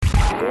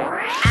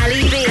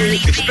Ali B.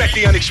 Expect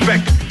the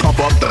unexpected. Pump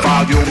up the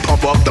volume,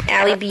 pump up the...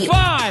 Ali B.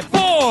 5,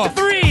 4,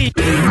 3.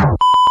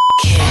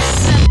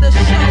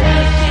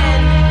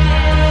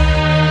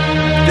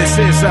 This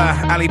is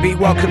Ali B.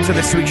 Welcome to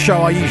this week's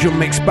show. Our usual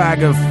mixed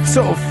bag of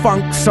sort of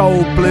funk,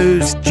 soul,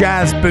 blues,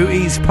 jazz,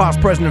 booties, past,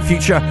 present and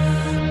future,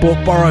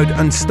 bought, borrowed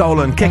and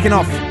stolen. Kicking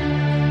off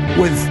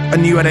with a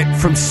new edit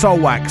from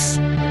Soulwax,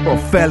 or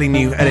fairly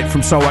new edit from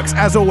Soulwax.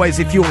 As always,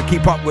 if you want to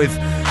keep up with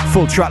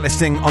full track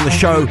listing on the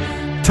show,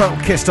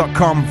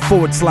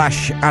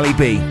 totalkiss.com/Ali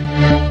B.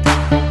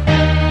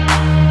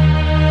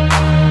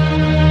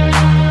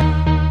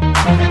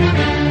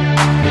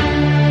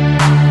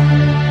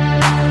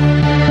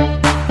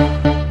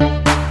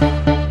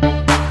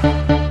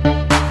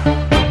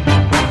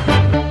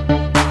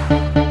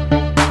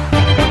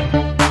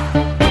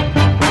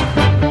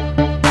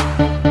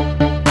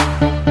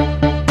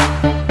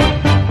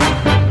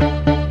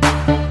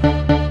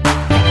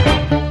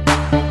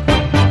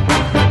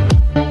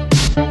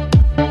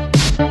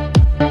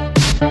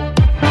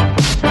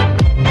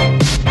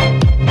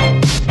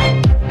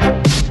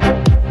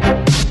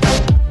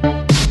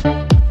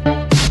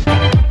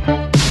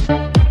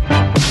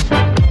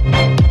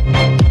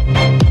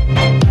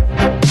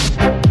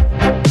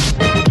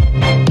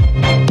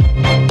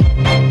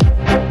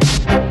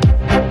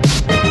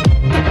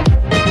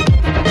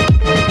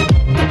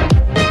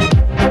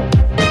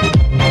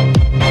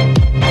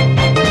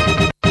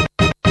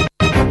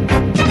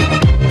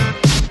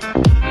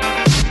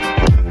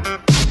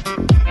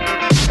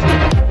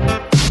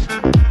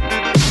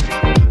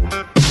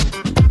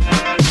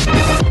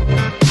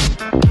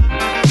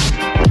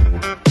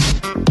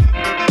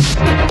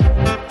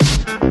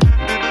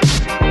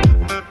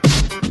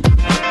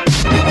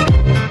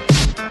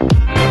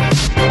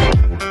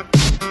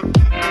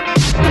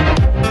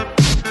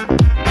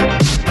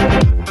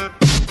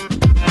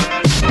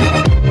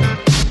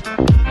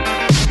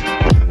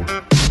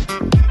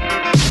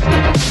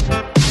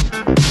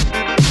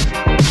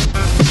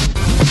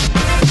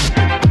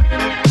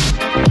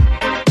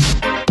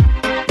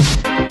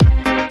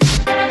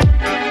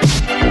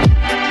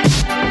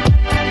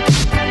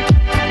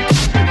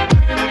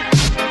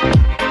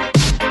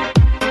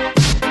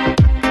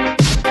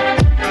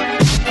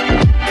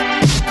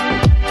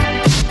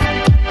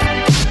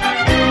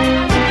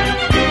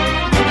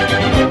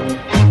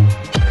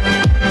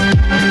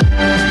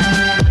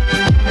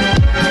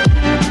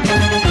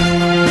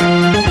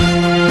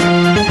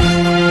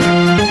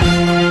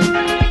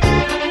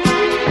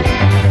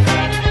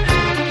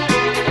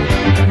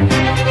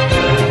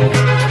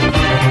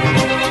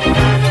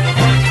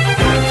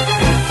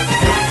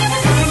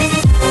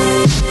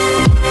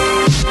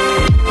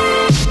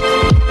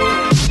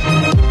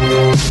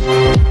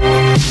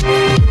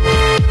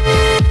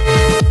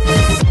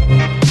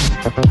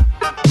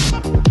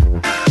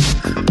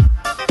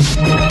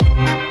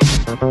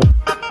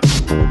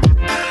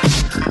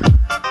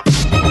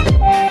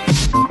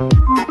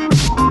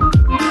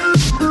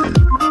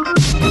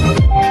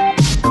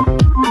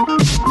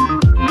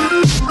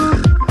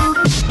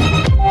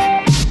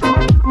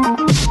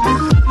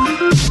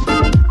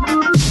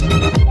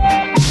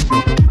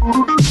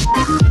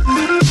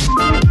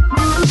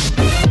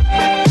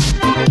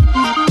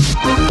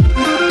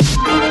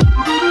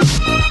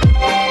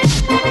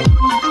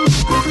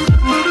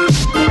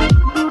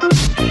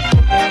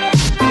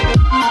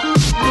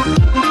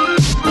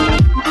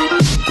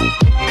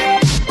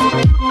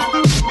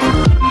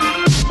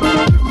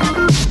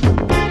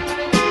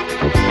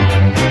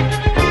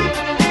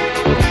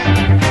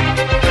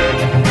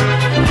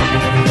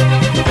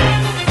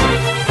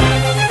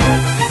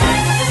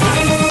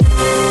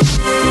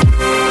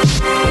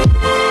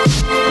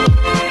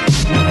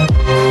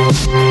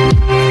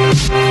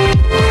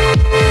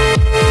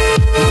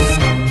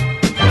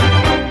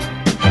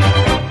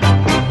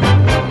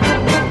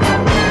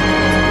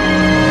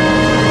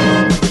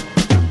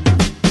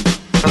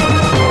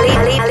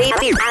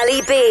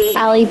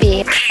 Ali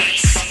B.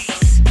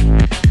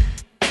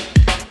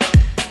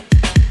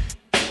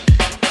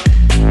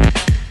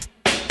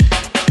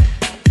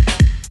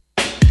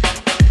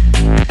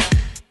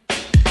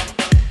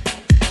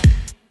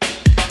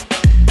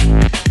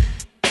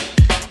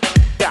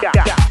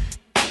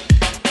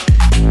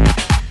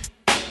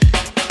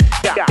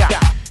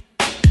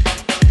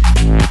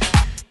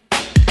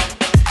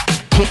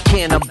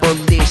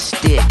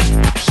 Cannibalistic,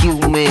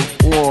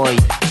 humanoid,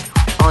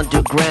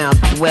 underground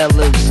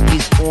dwellers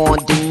is on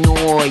the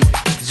noise.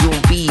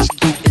 Zombies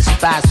through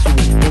espaço,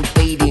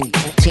 invading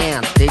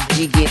town. They're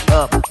digging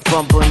up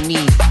from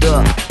beneath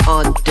the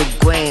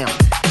underground.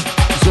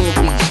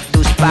 Zombies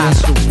do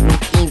espaço,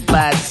 no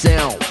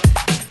invasão.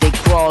 They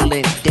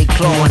crawling, they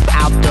clawing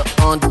out the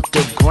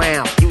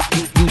underground. You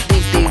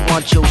think they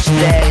want your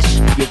stash,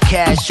 your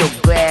cash, your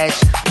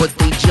grass, but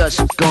they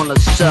just gonna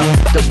suck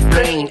the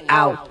brain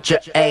out your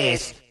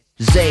ass.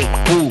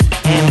 Z-U-M-B-I-Z.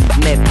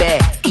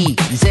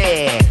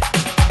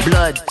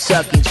 Blood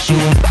sucking,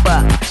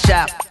 chupa,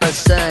 chapa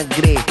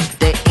sangre.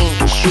 They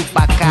ain't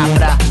chupa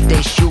cabra,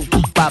 they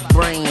chupa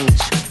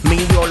brains.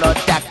 Miolo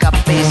da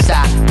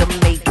cabeça to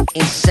make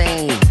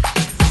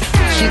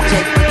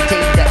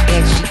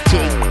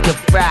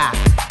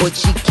but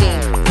she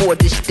came for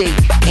the stay.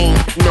 Ain't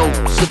no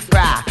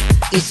surprise.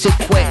 It's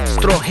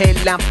sequestro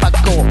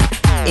relámpago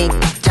in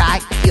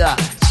Taya.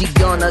 She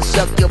gonna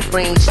suck your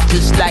brains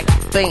just like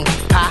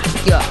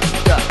vampire.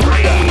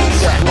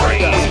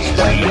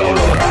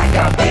 Olor a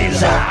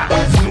cabeza,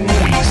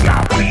 Luis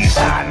la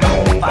brisa, no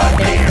va a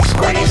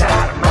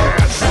descuidar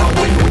más.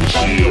 When we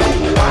chill,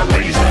 I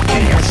laser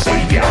can't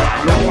say ya.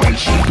 No way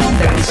she do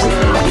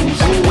dançando,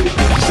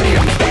 say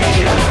I'm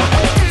beija.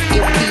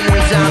 If he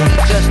was on me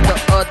just the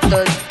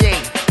other day,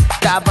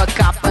 tava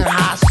copping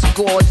high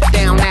scores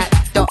down at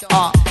the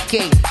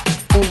arcade.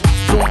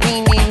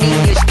 Zoomini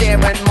nigga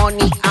staring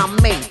money I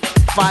made.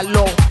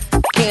 Follow,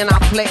 can I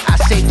play? I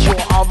said you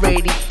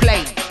already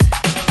played.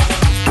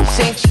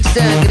 Sente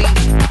sangre,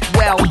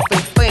 wealth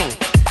and fame.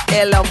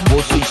 Ela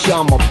vos se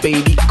chama,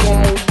 baby,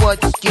 como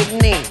what's your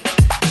name?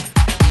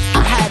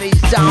 I had a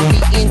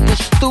zombie in the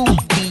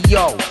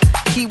studio.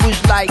 He was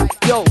like,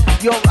 yo,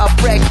 you're a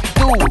fresh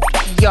dude.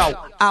 Yo,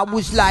 I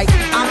was like,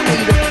 I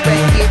made a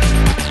record.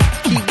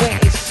 He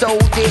went and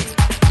sold it.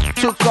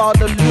 Took all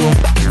the loot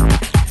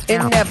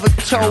and never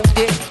told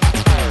it.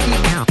 He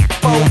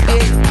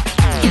folded.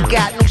 He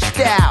got no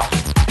style.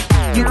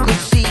 You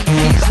could see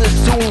he's a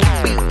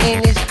zombie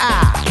in his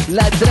eye.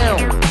 Ladrão,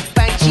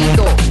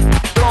 bandido,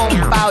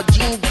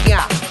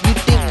 trombaldinha. You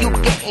think you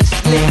getting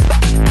slick,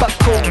 but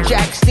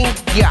Kojak sing,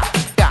 yeah,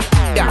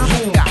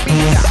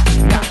 zumbis,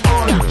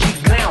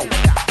 underground,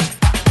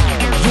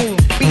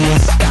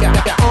 zumbis,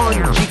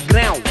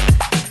 underground.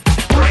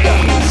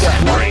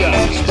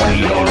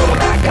 Olor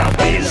a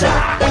cabeza,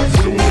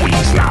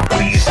 Luis la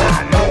brisa,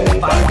 no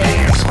va a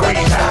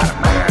descuidar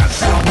más.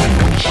 When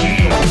we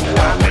chill,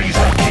 I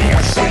laser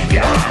can't say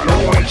ya. No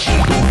way she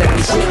do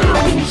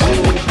dançando,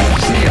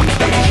 say I'm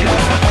beija.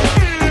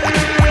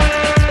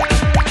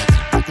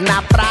 Na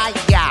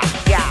praia,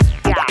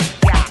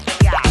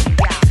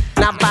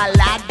 na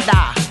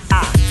balada,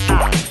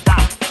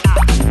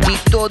 de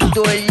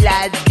todo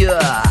lado,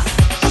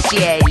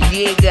 se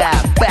liga,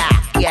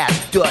 back,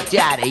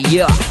 toda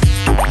areia.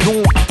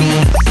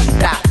 Zumbis,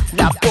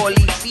 da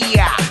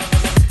polícia,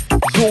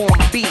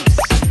 zumbis,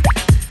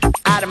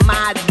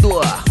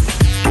 armado,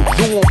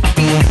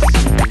 zumbis,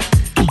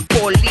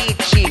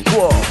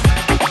 político,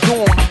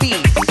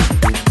 zumbis,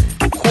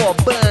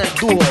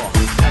 roubando,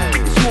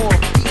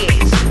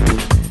 zumbis,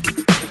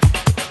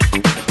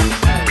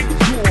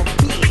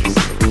 zumbis,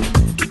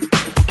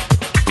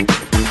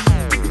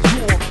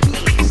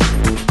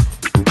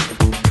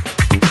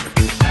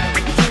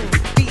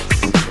 zumbis,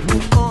 no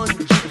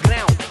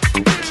underground.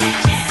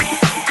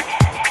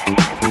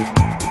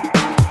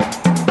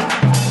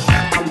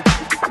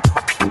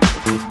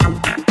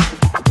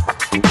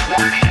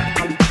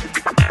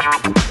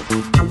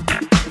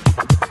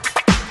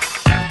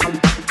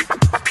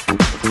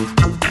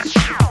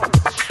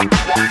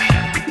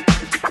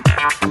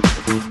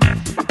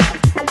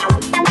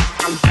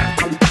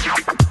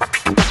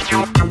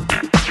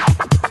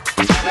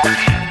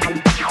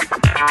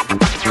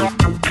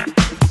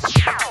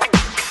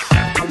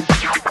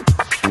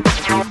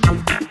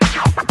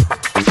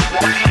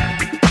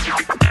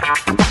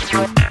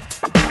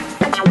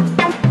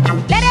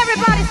 Let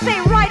everybody say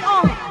right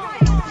on.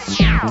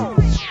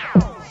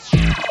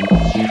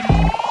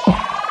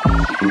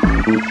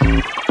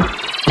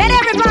 Let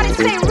everybody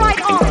say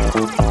right on.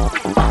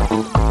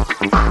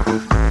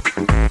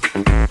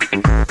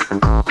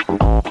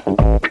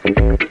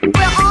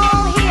 We're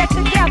all here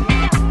together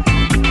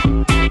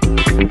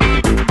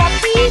for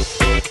peace,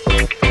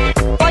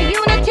 for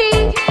unity,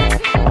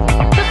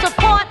 to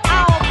support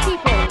our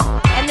people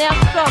and their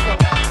struggle.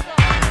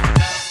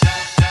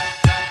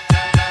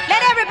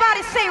 Let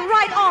everybody say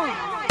right on.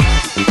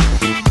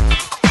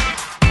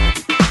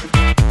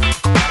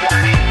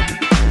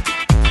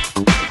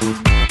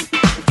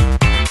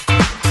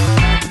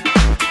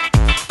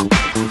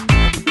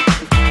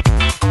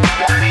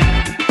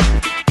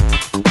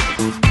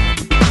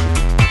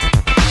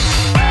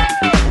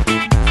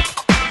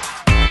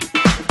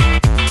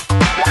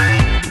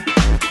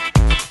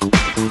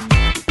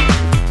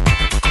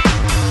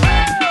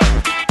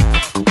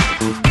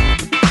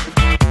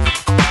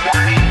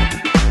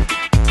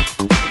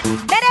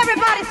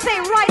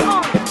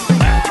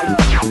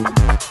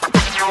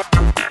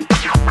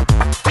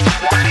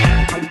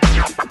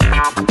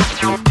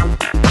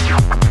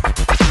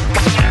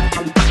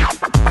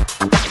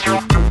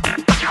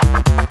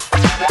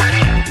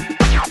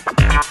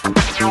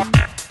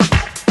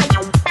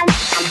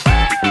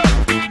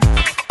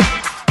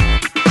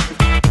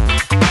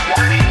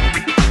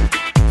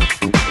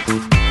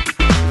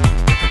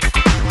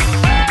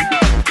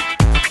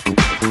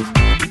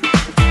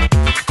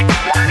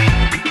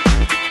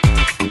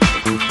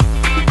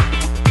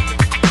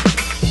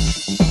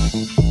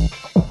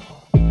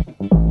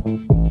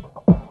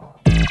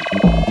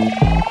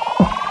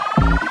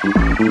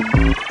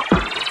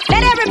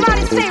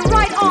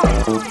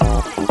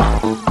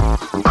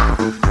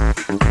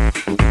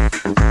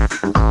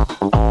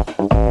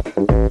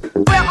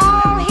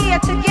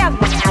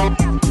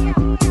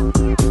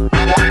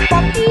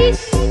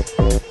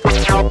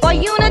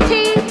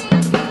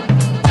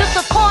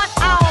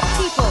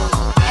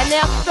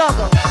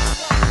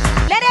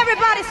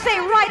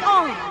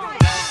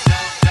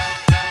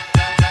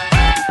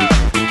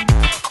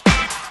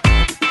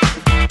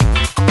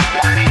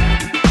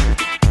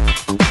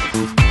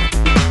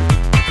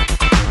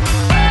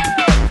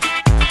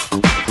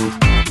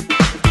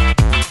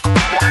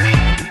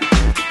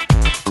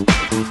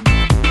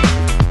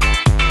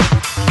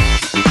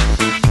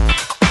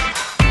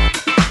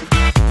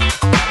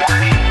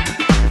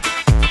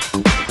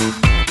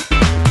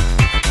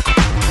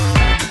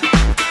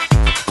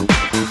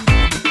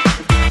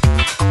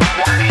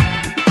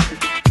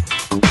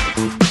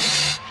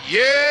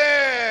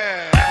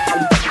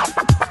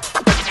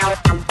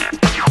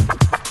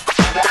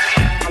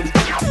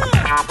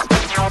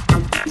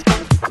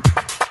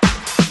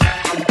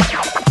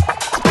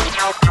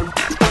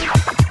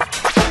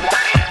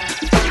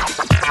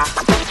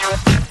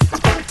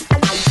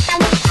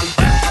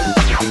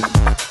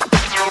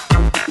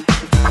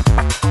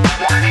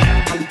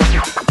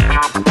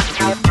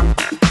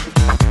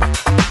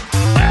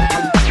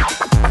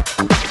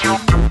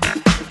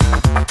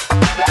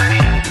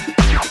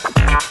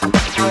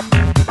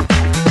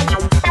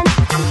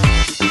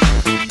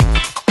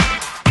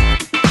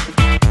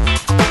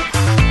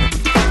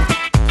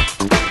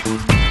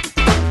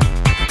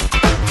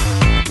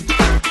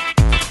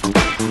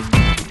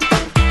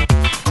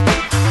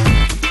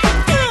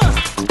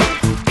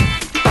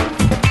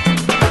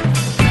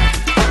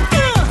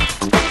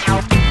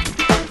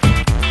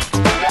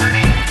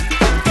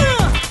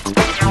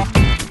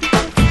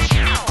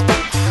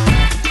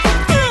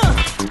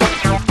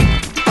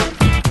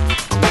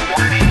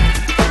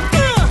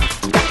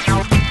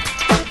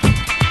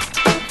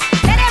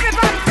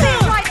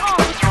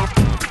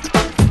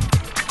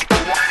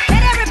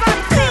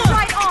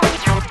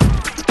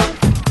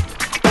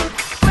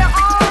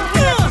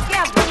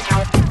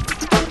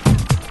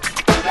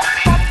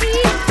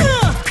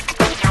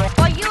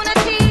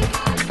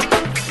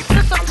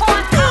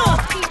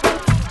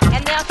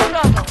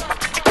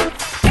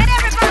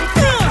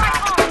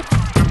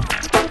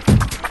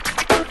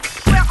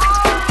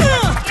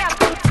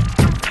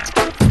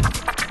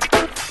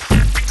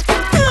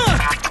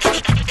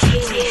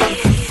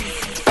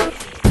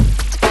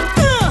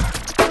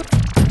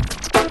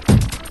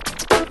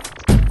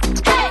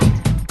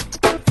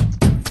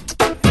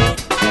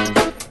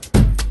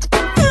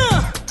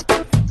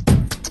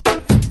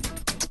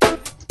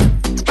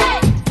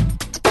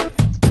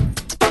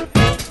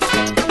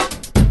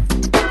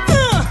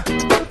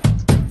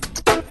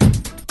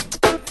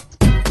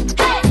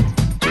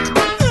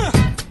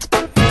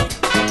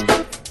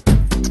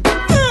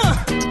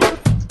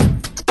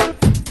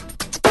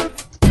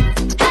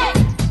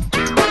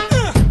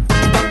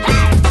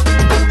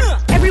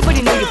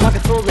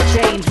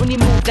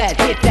 Flip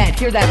that, hit that,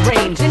 hear that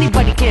range.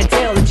 Anybody can't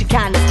tell that you're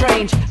kinda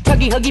strange.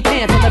 Tuggy huggy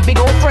pants on that big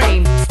old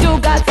frame. Still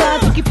got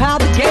time to keep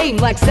out the game.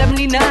 Like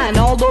 79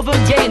 all over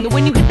again.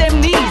 When you hit them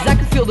knees, I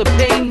can feel the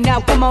pain. Now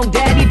come on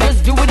daddy,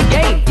 just do it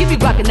again. You be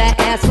rocking that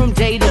ass from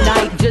day to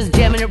night. Just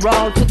jamming it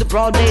raw to the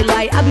broad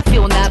daylight. I be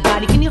feeling that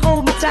body, can you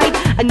hold me tight?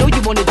 I know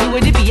you wanna do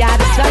it, it be out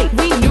of sight.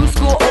 We new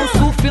school, old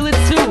school, feel it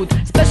soothe.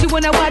 Especially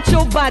when I watch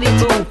your body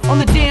move. On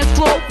the dance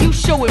floor, you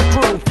show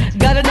improve.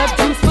 Got enough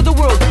juice for the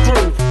world to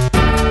prove.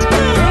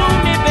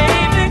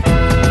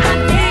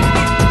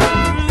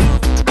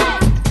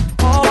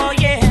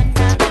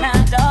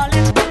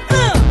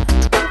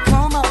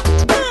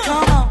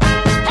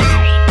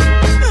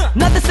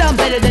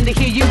 Better than to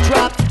hear you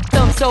drop.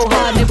 Thumb so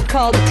hard, never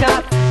call the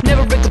cop.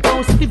 Never break a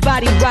bone, so your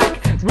body rock.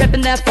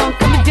 Reppin' that funk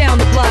coming down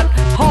the block.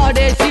 Hard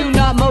as you,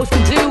 not most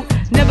can do.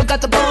 Never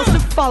got the balls to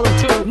follow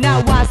through.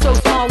 Now why so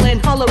small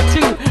and hollow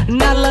too?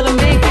 Not a lot of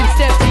men can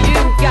step to you.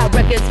 Got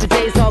records for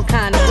days, all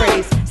kind of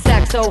praise.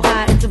 Sack so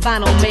high, it's a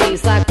vinyl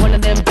maze. Like one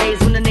of them days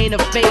when it ain't a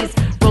phase.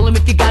 Roll 'em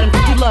if you got 'em,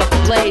 cause you love to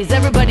blaze.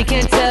 Everybody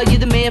can tell you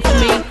the man for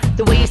me.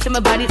 The way you set my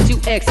body to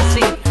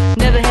ecstasy.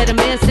 Never had a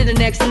man sitting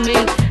next to me.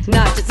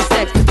 Not just the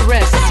sex, but the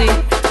rest, see.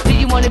 Do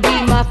you wanna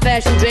be my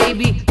fashion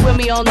baby? Wear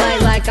me all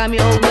night like I'm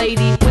your old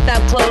lady.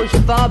 Without clothes,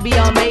 you're far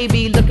beyond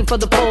maybe. Looking for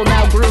the pole,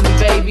 now groove me,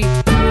 baby.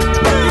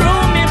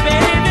 Groove me,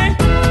 baby.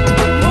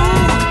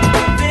 Move,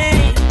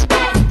 baby.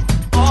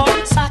 Oh,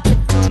 suck it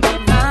to me,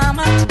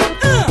 mama.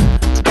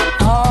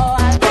 Oh,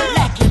 I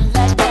like it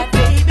like that,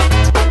 baby.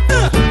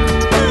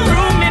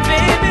 Groove me,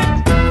 baby.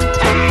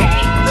 Hey,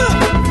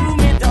 groove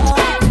me,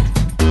 darling.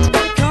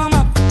 Come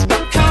on,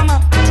 come on.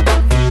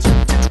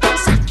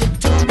 Suck it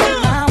to me,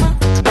 mama.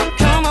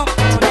 Come on,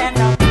 and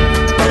now.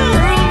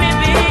 Groove me,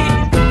 baby.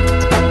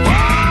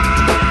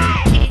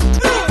 Hey,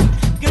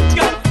 good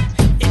girl.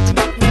 It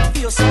make me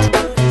feel so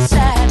good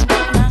inside,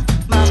 mama.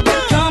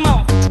 Come on,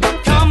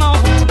 come on,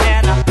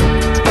 and now.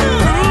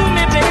 Groove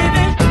me,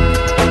 baby.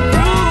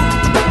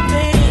 Groove me,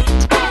 baby.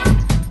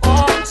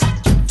 Oh,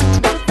 suck it to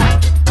me,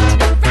 rock it to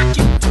me, rock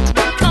it to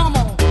me. Come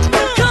on,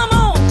 come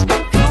on,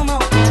 come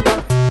on, and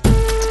now.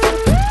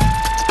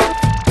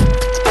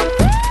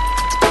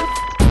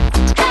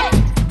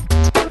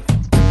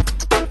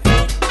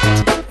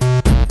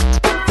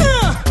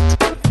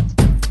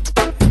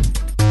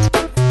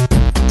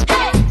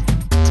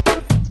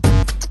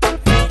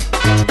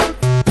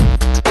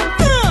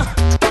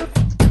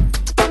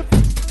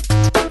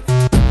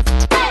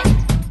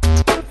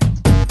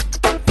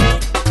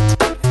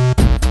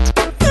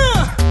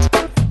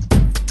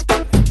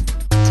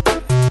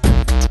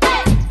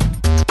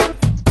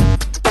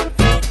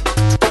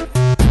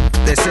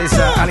 This is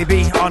Ali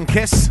B on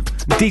Kiss.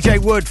 DJ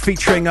Wood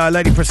featuring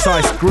Lady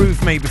Precise,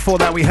 Groove Me. Before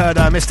that, we heard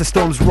Mr.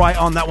 Storm's Right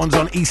On. That one's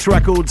on East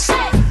Records.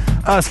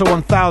 Ursula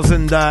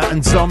 1000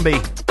 and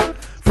Zombie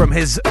from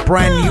his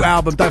brand new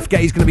album. Don't forget,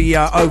 he's going to be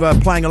over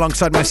playing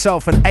alongside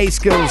myself and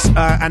A-Skills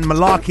and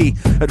Malarkey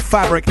at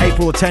Fabric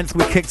April the 10th.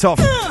 We kicked off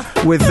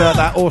with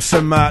that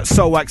awesome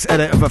Soulwax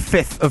edit of a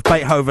fifth of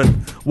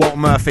Beethoven, Walt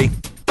Murphy.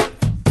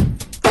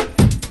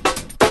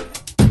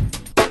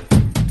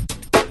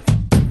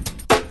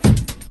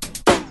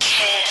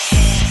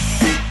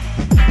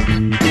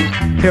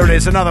 Here it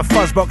is, another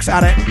Fuzzbox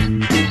adit,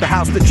 the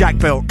house that Jack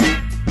built. Do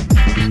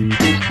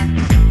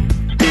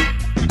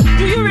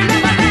you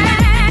remember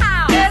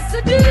that? Yes,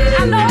 I do.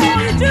 I know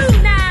you do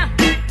now.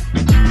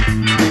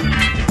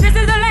 This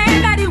is the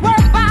land that he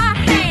worked by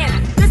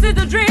hand. This is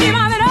the dream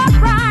of an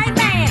upright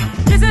man.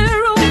 This is the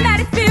room that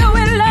he filled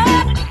with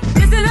love.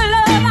 This is the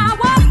love I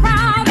was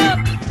proud of.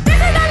 This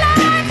is the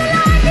life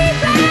he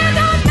planned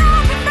on.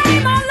 Now for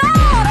fame, oh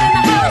Lord, in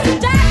the house of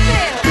Jack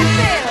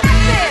built.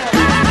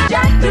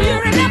 Jack, do you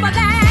remember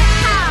that?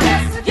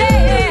 Yes,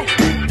 yeah.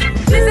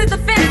 This is the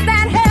fence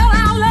that held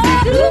our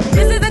love.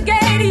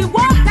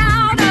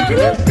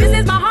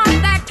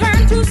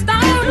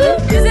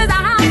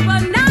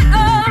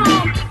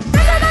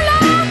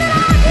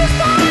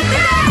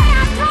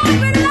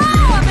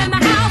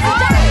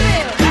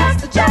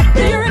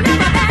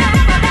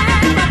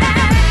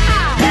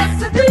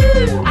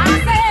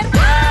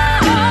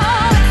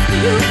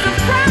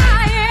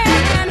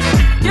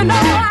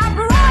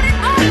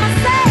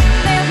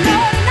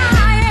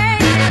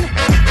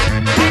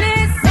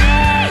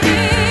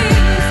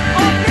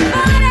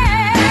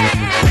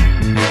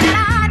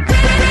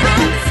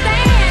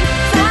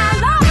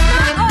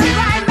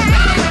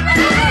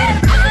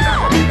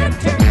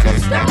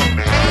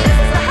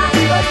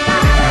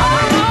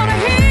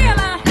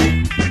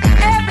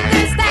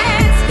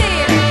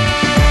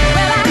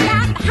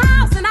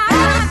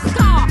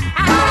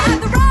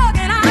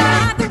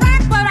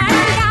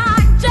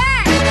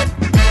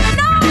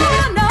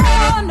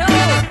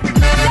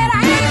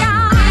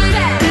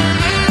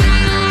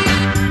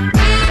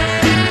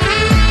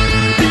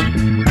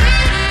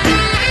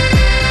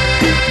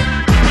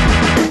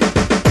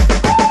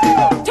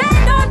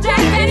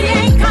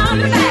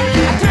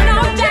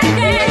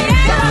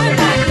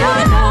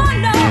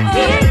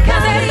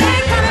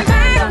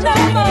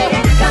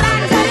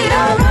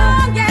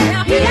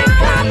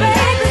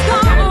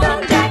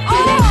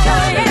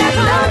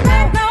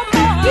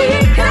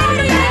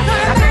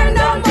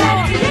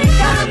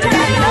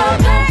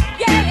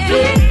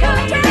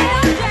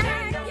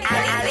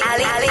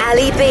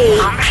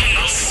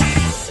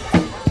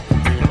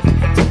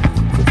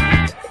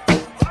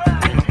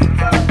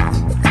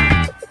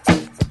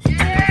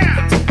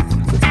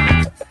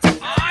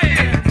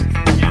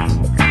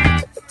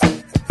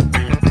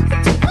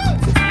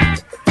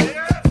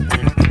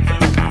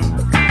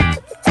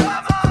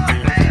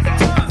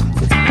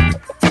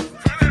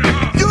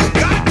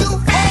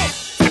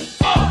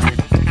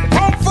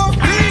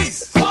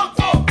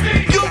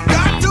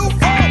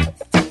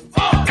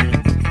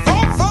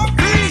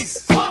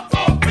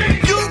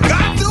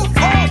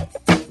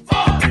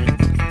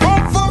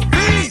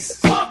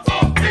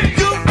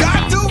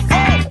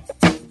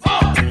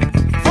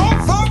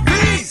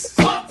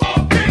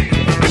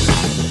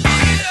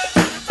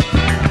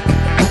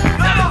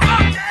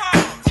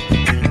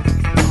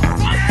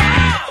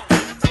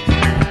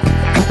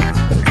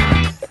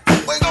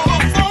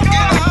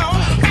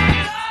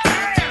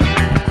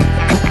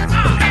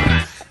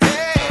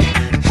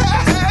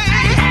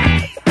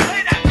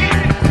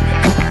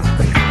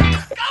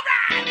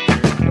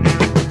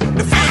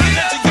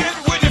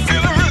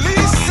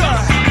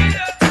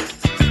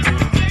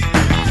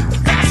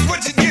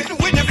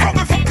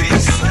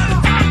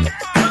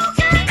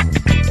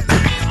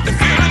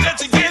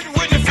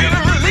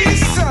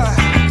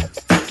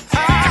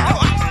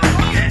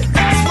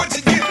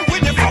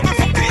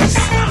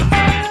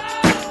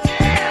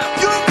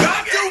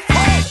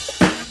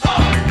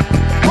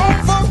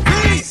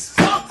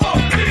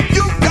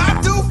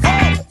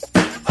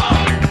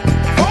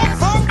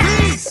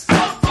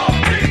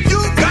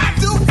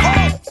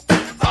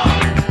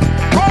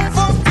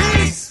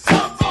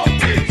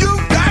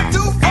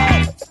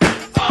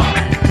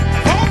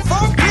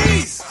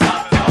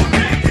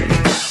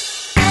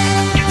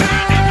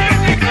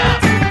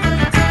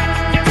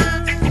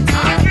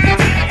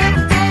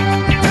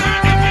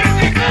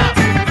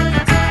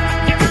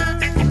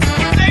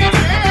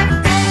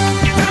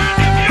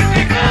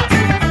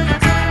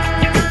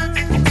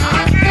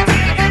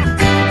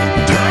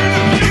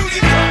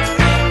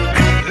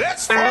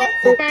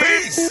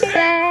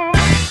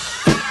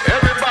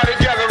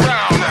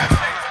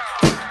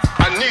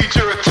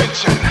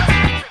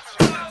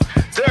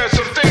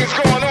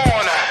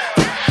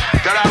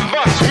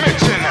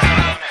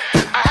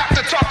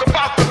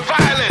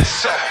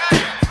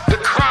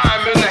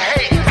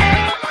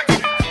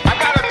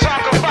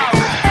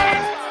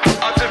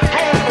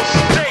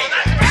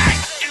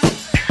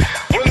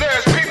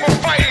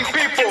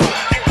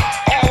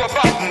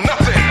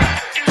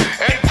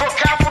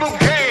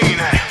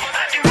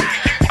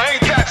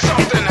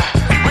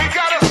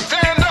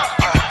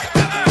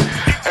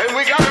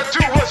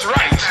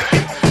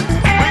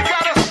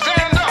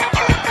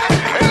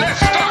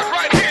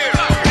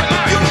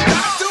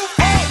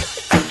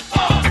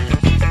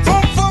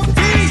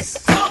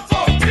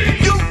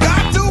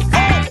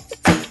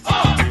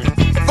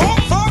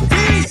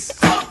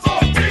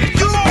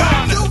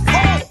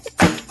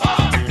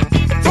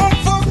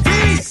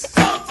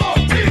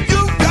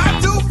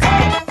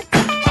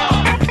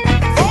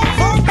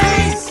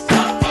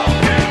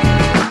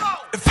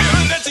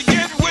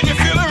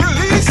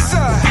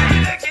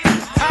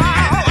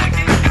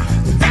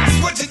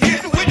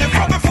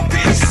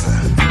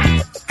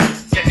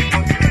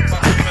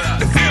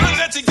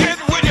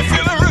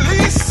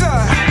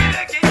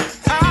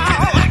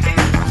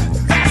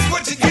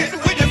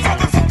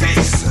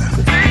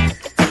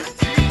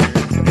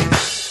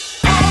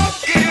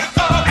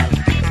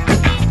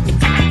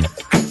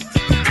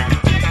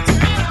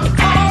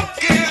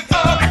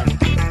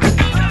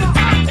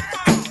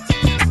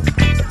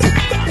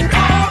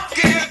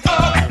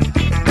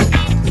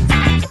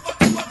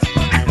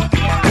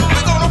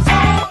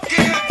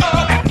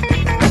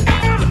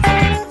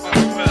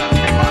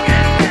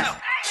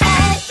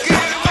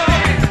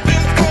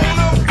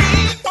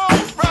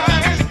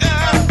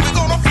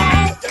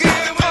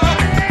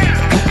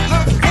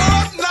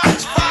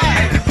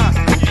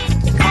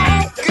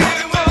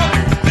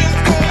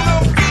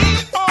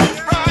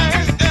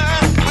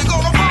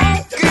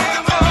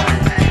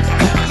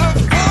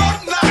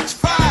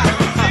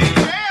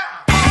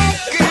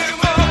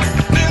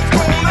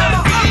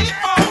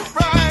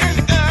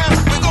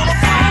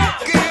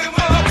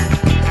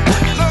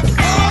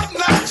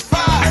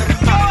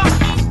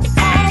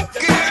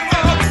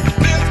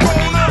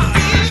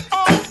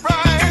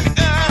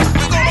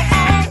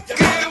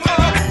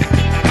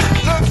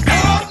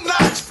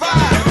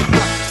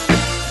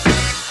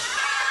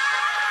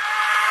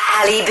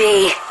 Ali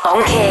B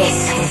on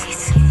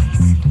Kiss.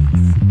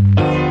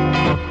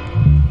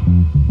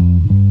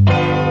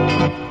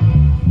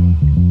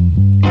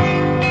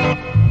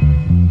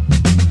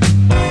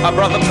 My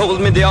brother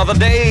told me the other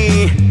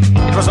day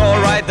it was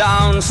all right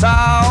down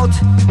south.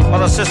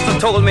 But a sister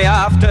told me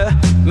after,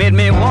 made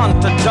me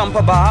want to jump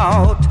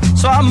about.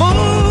 So I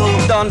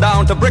moved on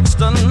down to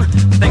Brixton,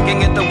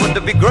 thinking it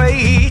would be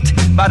great.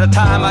 By the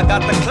time I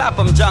got to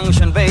Clapham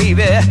Junction,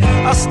 baby,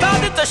 I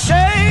started to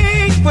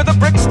shake with the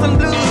Brixton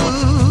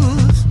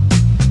blues.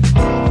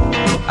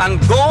 I'm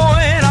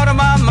going out of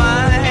my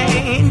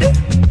mind.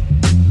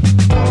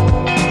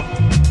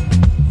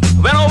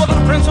 Went over to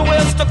Prince of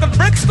Wales took a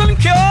Brixton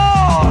cure,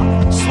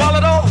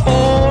 swallowed a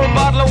whole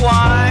bottle of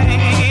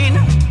wine.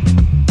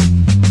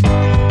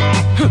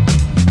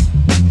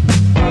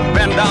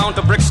 Ran down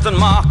to Brixton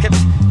Market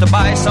to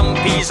buy some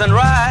peas and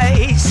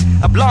rice.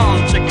 A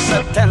blonde chick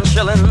said 10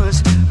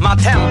 shillings. My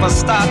temper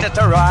started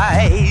to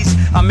rise.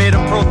 I made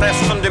a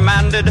protest and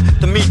demanded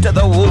to meet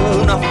the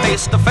owner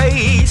face to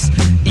face.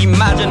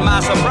 Imagine my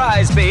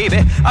surprise,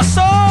 baby. I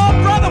saw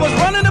brother was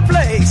running the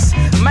place.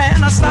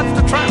 Man, I started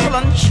to tremble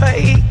and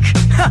shake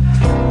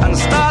and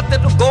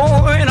started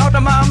going out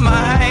of my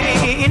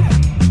mind.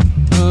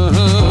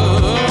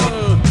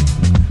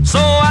 So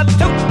I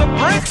took the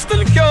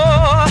Brixton cure.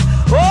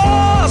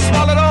 Oh, I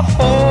swallowed a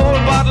whole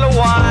bottle of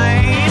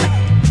wine.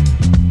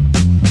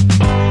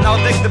 Now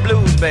dig the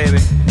blues, baby.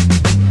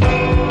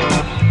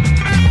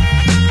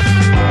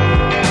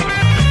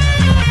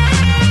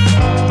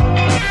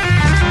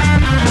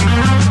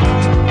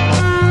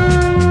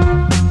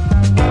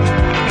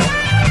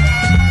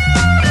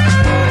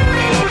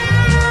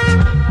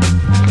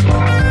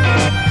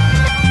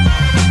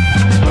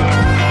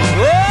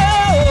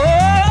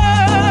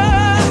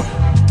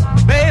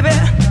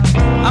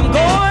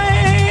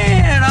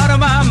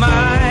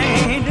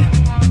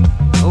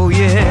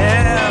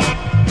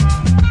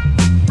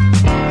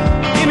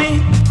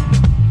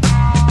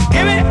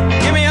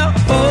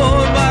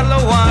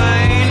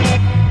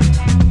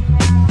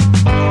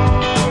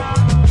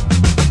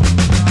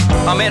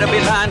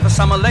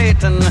 Summer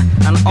Leighton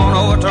and on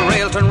over to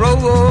Railton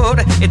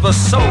Road. It was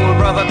soul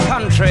brother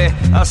country.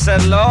 I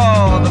said,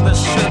 Lord, this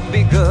should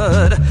be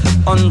good.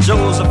 On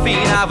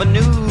Josephine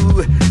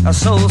Avenue, a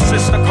soul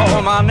sister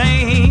called my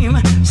name.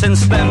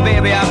 Since then,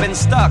 baby, I've been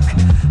stuck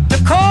to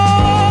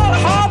call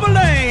Harbor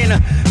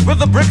Lane with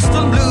the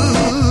Brixton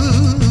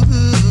Blues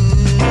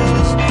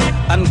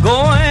and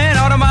going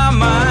out of my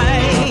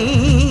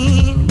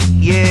mind.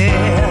 Yeah,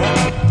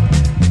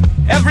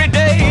 every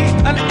day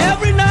and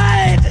every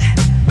night,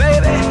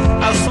 baby,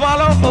 I'll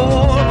swallow a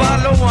whole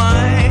bottle of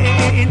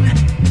wine.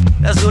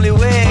 That's the only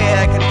way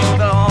I can keep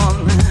it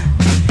on.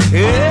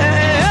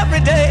 Yeah,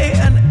 every day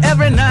and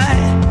every night,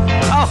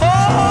 a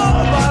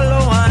whole bottle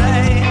of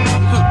wine.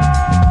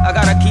 I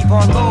gotta keep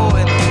on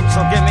going.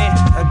 So give me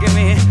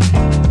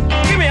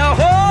a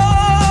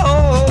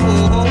whole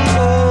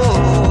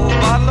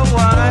bottle of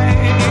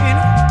wine.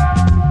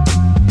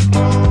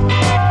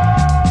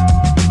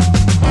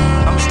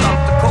 I'm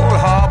stopped at Cold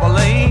Harbor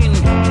Lane.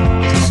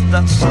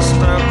 That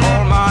sister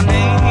called my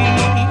name.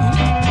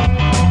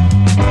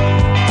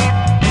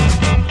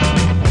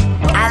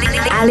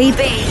 Ali B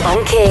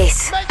on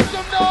Kiss.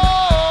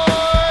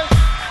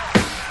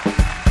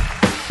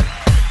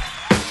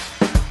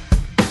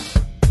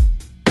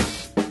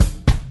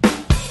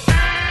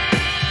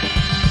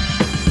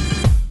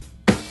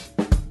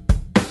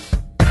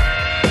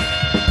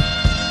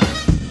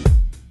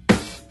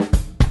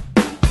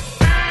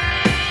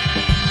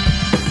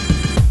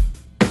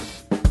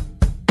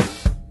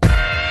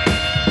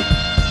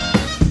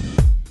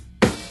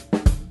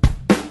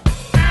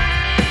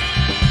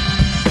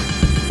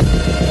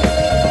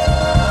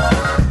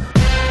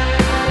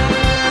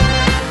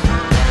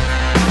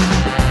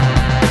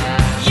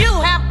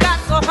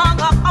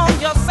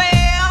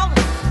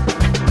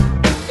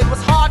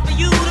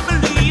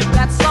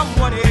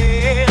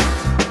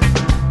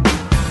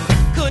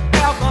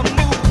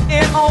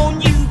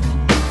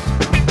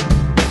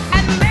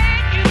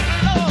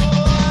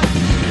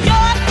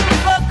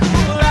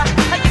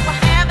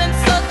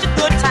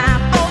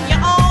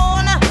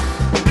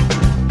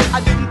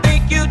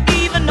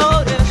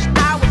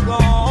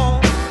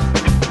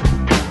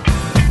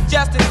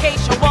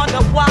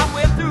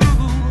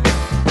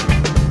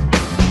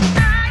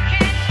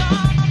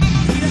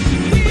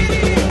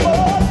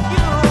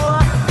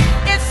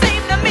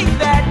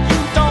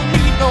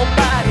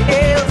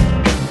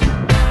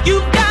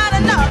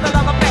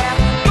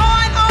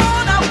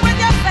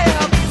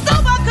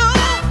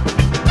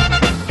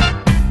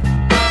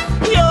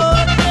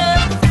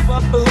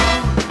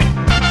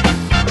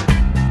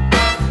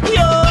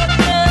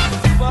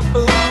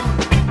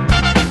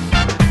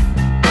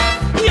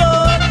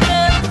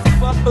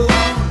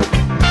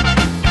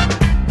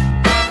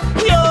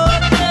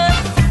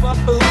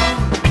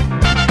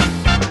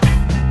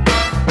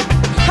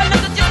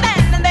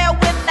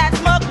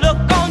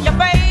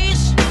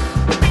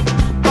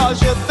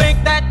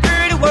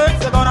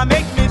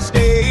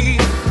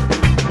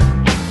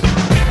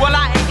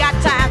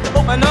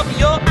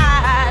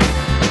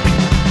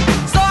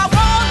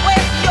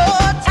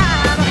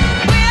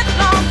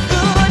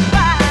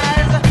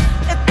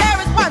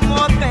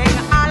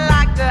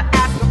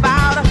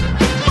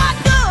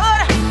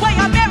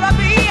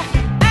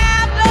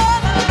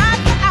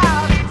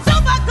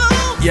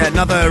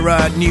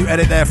 New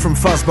edit there from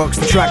Fuzzbox.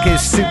 The track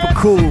is Super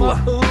Cool,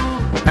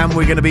 and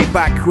we're going to be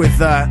back with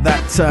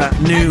that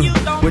new,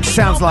 which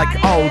sounds like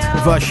old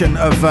version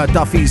of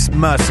Duffy's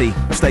Mercy.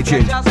 Stay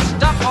tuned.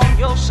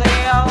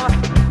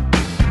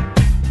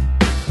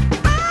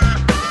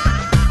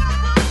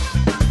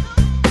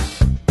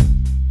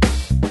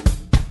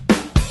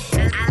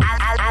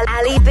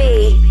 Ali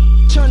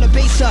B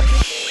suck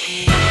it.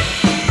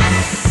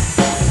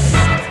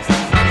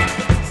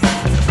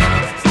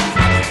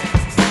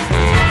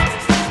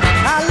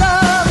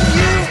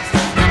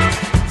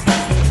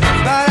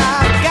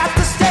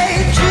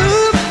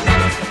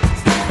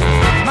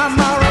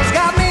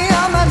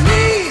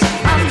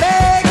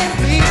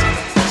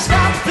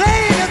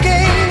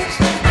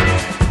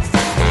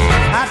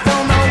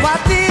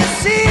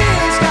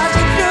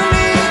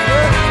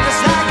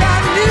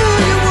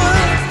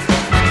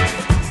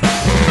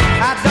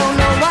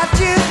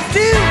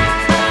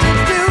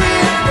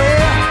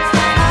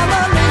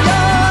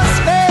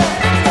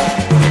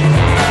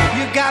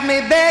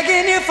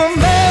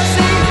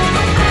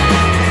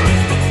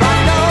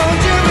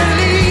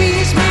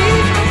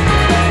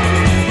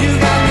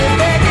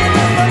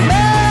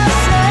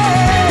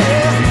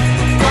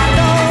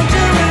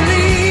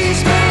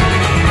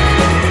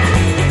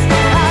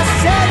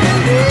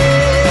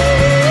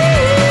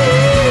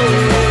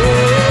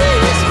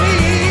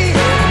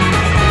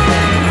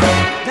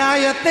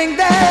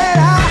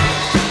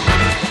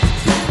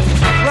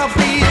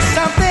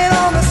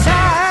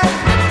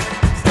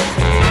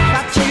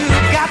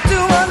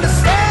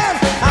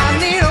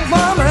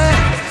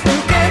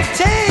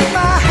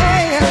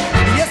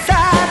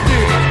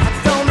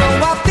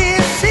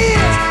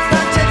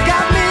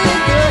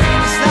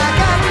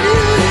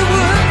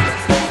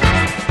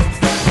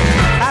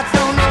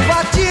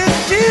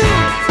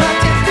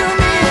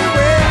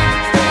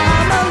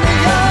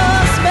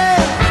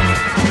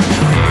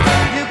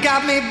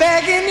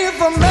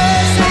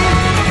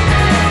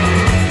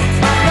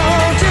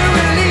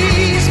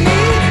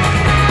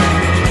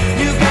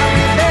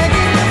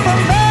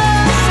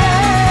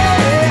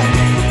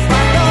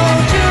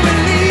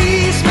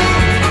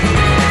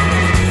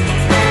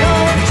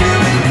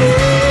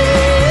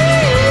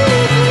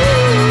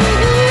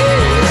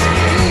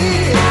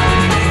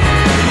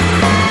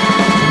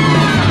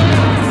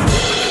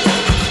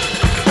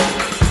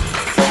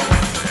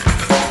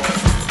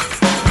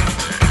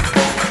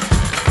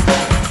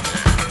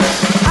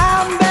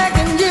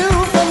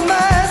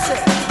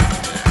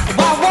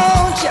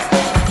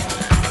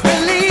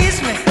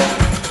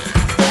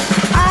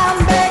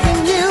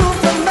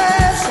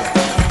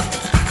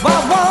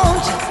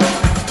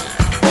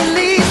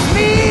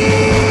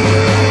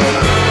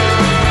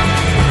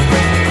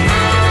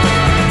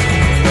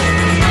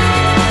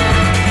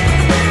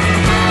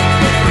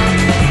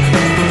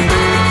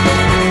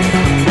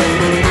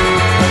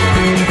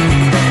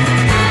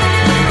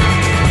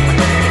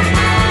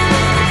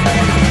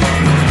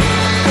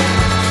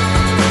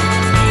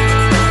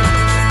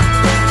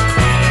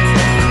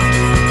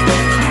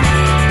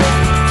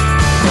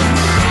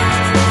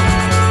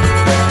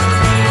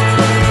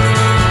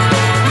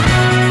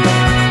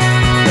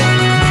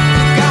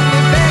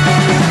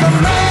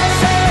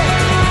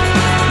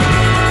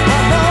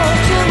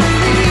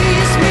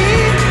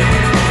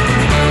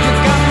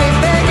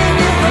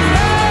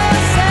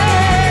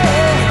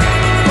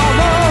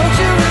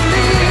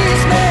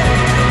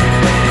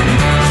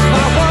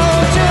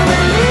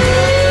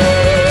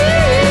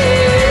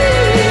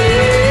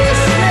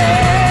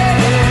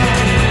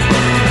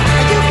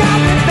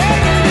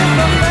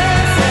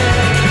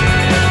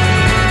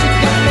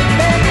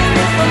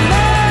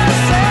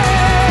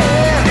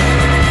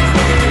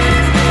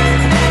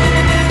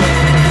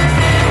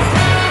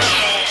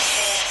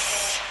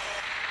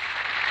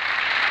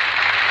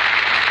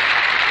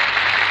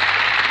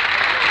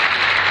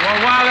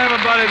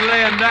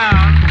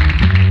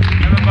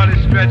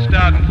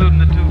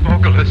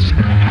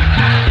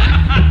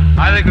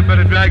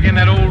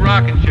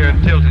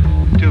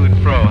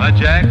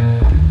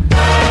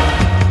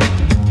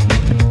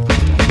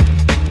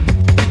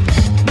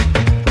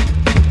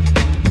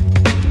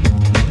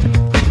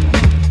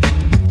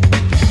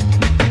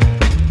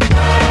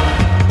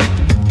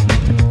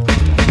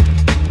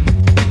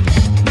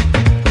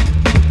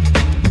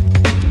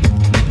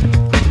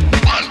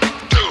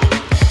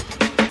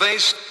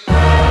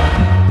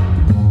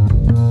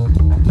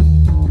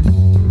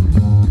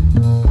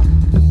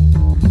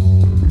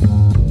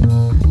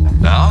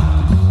 Now,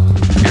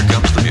 here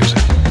comes the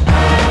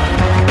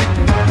music.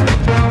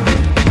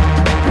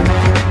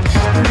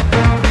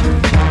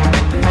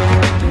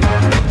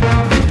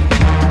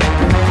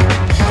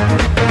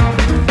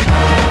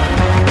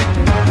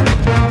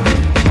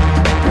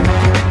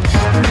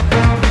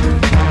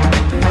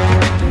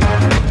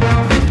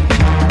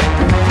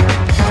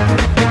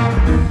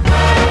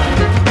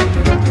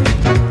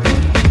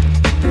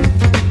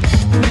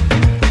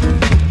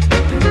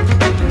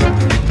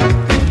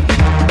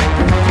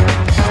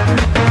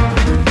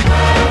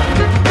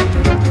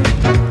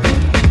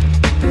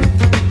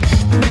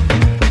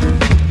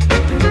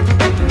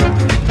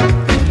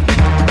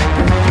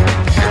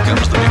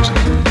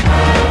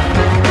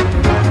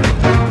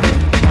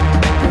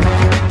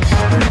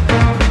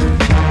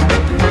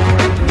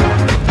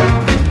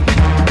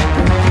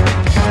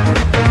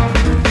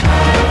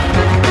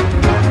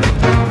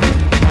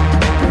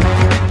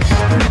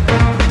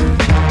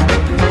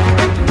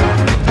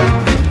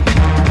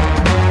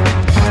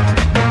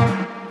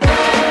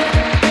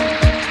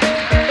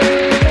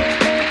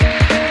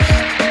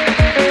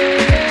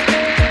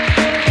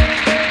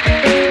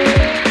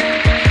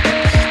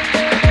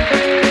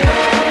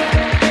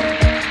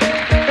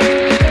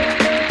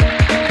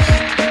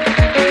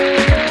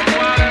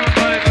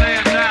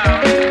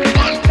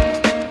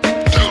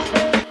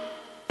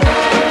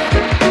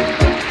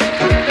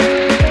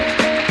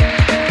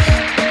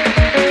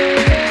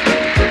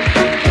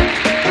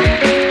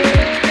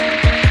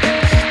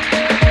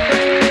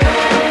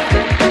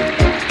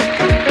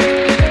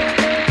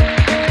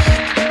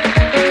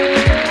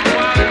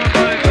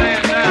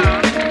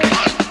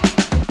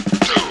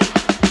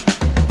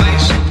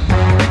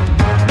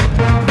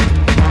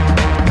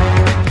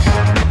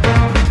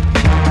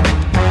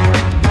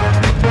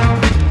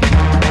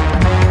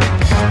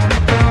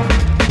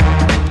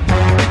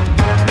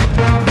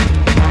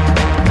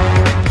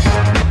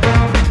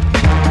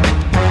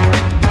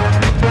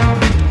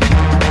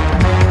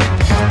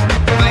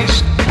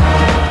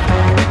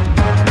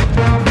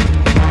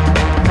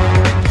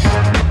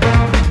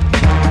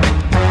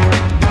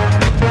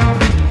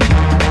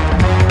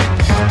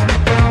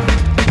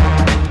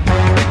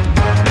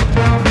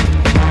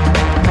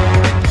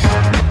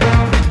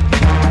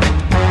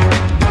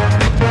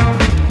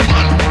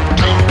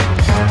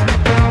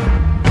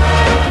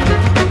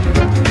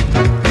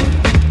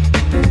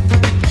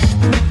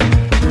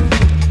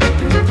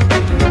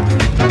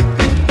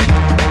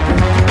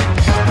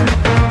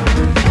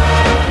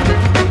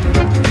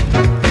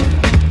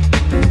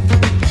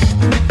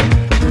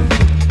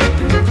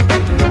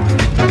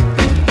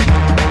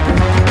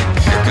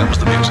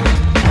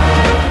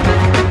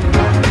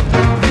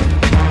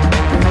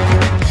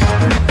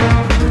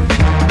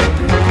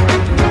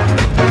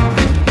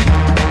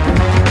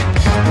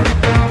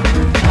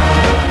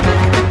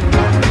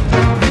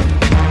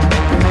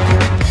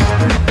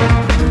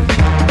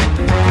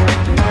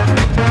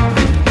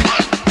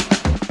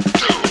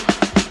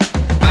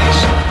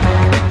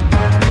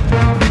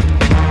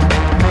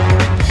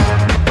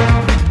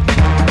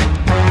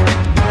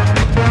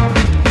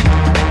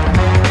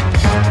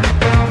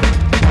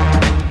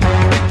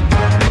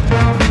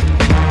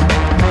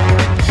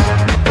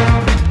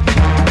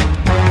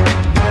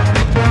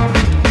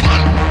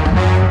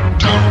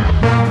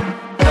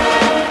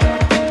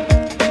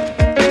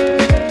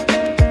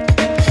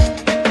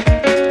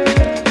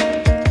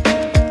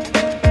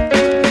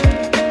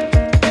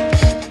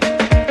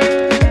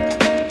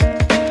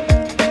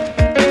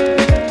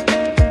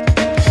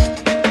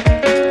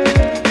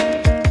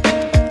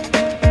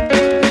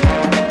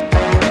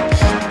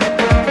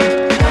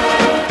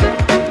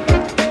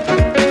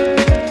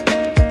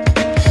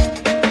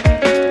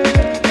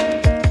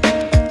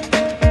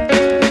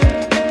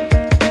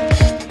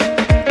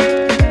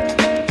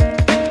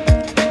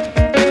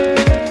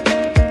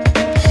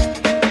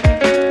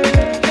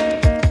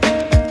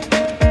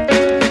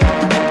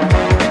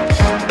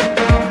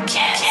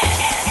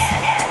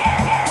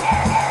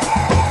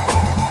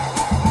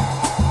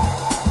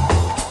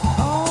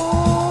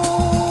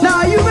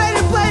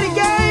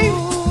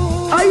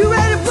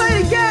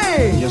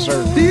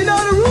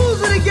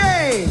 of the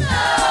game?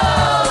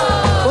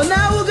 No! Well,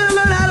 now we're gonna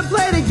learn how to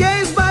play the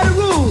games by the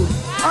rules.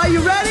 Are you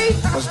ready?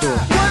 Let's do it.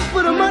 1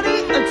 for the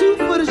money, a 2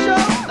 for the show,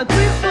 a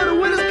 3 for the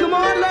winners. Come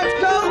on, let's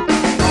go.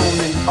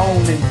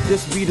 Owning,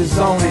 this be the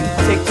zoning.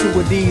 Take 2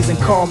 of these and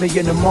call me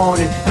in the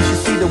morning. You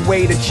should see the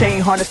way the chain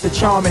harness the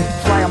charming.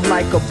 Fly 'em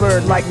like a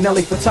bird, like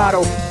Nelly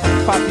Furtado.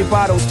 Pop your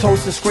bottles,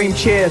 toast and scream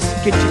cheers.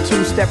 Get your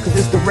 2-step, cause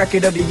it's the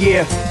record of the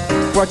year.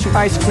 Brought you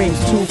ice creams,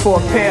 2 for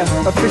a pair.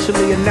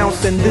 Officially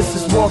announcing this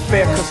is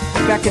warfare. Cause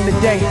back in the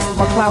day,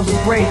 my clouds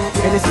was gray,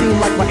 and it seemed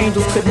like my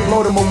angels couldn't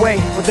blow them away.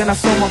 But then I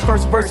saw my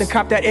first verse and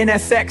copped that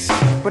NSX.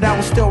 But I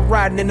was still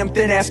riding in them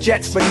thin-ass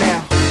jets. But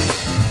now,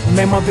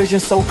 man, my vision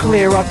so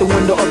clear out the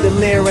window of the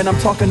Lear, and I'm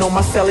talking on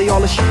my celly,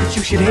 all the shit that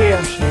you should hear.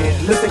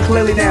 Listen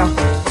clearly now.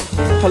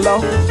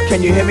 Hello?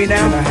 Can you hear me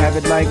now? Can I have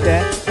it like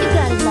that? You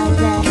got it like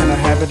that. Can I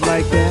have it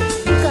like that?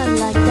 You got it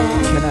like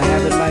that. Can I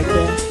have it like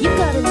that? You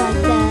got it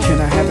like that.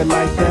 Can I have it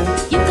like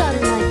that? You got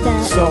it like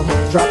that. So,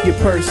 drop your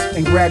purse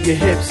and grab your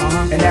hips,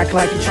 and act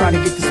like you're trying to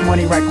get this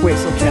money right quick.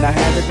 So can I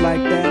have it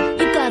like that?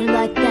 You got it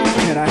like that.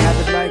 Can I have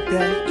it like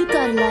that? You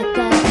got it like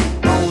that.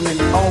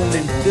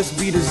 Owning, this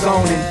be the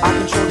zoning. I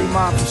control their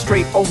mind from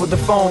straight over the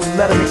phone.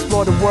 Let them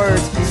explore the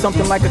words,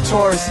 something like a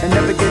tourist, and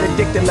never get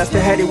addicted lest the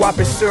heady whop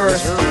is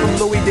serious. From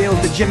Louis Dale's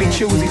to Jimmy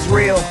Choo's, he's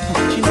real.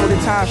 She know the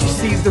time she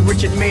sees the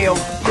Richard Mille.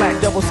 Flat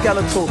double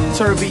skeletal,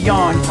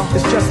 tourbillon.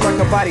 It's just like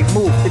a body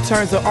move, it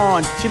turns her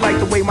on. She like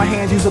the way my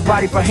hands use her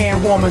body for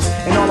hand warmers,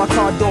 and all our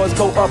car doors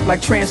go up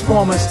like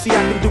Transformers. See,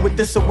 I can do it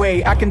this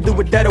away, I can do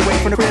it that away.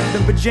 From the crib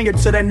in Virginia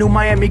to that new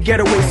Miami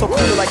getaway. So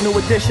cool like New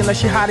Edition,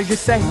 unless she hot as you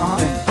say.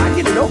 I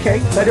get it,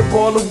 okay, let it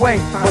boil away.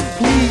 But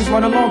please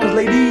run along, cause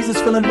ladies is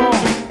feeling wrong.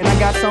 And I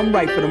got something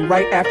right for them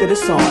right after the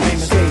song. My name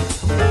is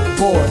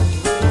Boy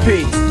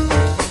P.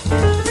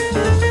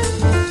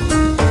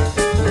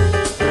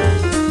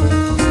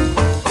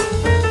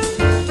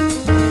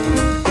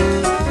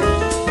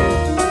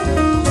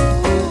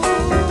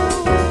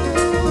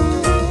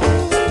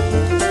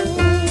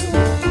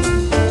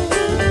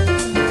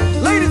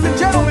 Ladies and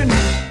gentlemen,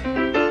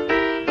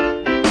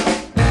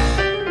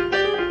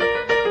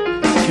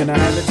 can I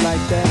have it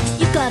like that?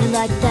 You got it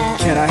like that.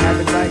 Can I have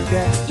it like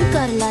that? You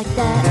got it like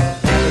that.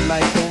 Have it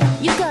like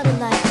that? You got it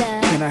like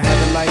that. Can I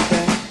have it like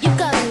that? You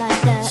got it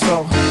like that.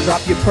 So,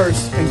 drop your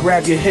purse and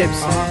grab your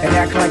hips, and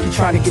act like you're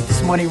trying to get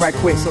this money right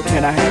quick. So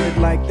can I have it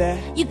like that?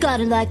 You got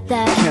it like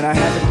that. Can I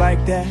have it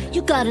like that?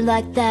 You got it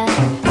like that.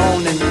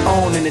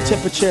 Owning, the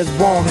temperature's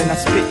warm, and I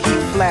spit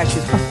heat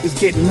flashes. It's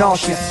getting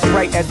nauseous,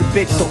 right as a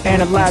bitch, so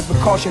analyze with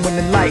caution. When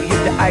the light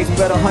hit the ice,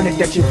 better hunt it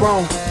that you're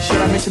wrong. Should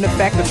I mention the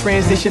fact the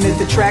transition is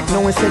the track?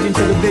 No incision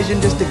to the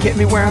vision just to get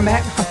me where I'm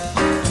at?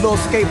 Little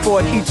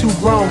skateboard, he too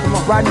grown.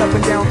 Riding up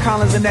and down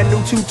Collins in that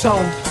new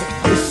two-tone.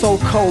 It's so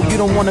cold, you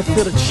don't wanna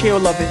feel the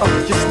chill of it.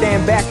 Just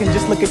stand back and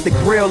just look at the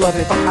grill of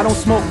it. I don't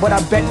smoke, but I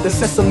bet the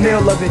sense of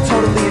meal of it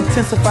totally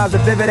intensifies the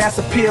vivid ass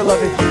appeal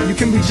of it. You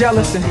can be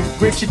jealous and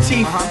grit your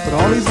teeth, but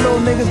all these little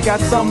niggas got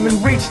something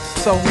in reach.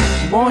 So,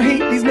 you want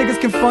heat? These niggas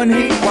can fun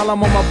heat while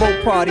I'm on my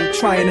boat party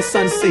trying the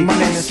sun sea. My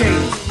name is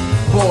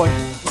Boy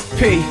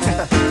P.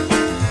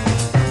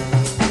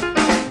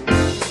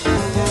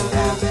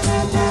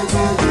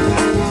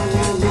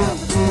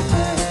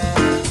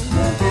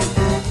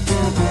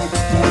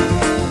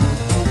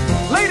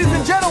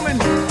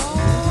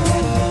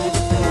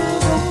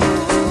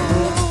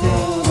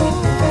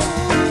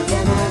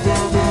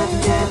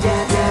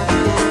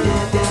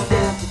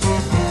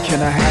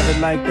 Can I have it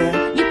like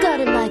that? You got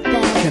it like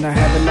that. Can I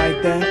have it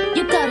like that?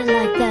 You got it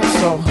like that.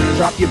 So,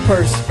 drop your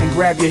purse and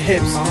grab your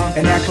hips,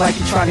 and act like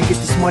you're trying to get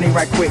this money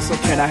right quick. So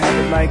can I have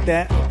it like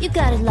that? You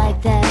got it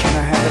like that. Can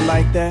I have it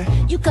like that?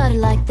 You got it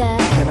like that.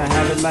 Can I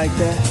have it like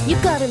that? You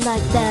got it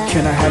like that.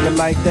 Can I have it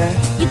like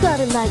that? You got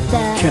it like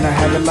that. Can I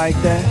have it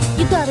like that?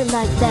 You got it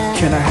like that.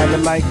 Can I have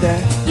it like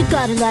that? You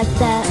got it like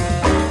that.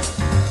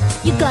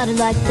 You got it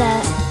like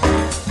that.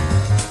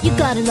 You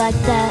got it like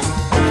that.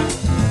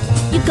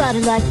 You got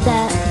it like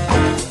that.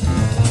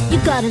 You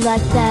got it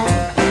like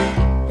that.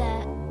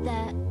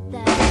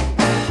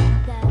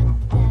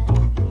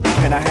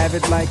 Can I have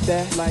it like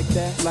that, like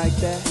that, like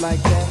that,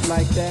 like that,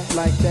 like that,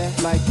 like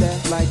that, like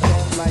that, like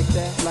that, like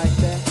that, like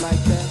that,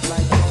 like that,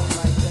 like that,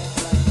 like that?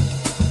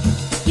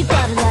 You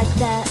got it like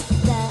that.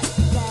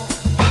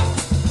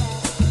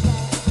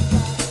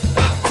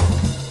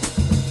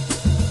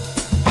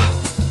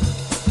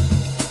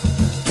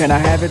 Can I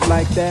have it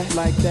like that,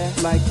 like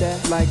that, like that,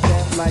 like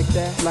that, like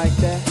that, like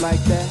that,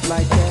 like that, like that,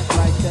 like that,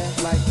 like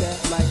that, like that,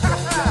 like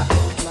that,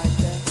 like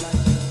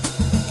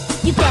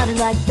that? You got it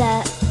like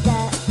that.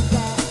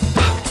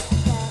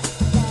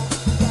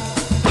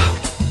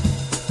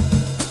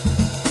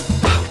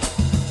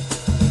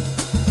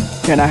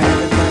 Can I have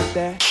it like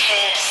that?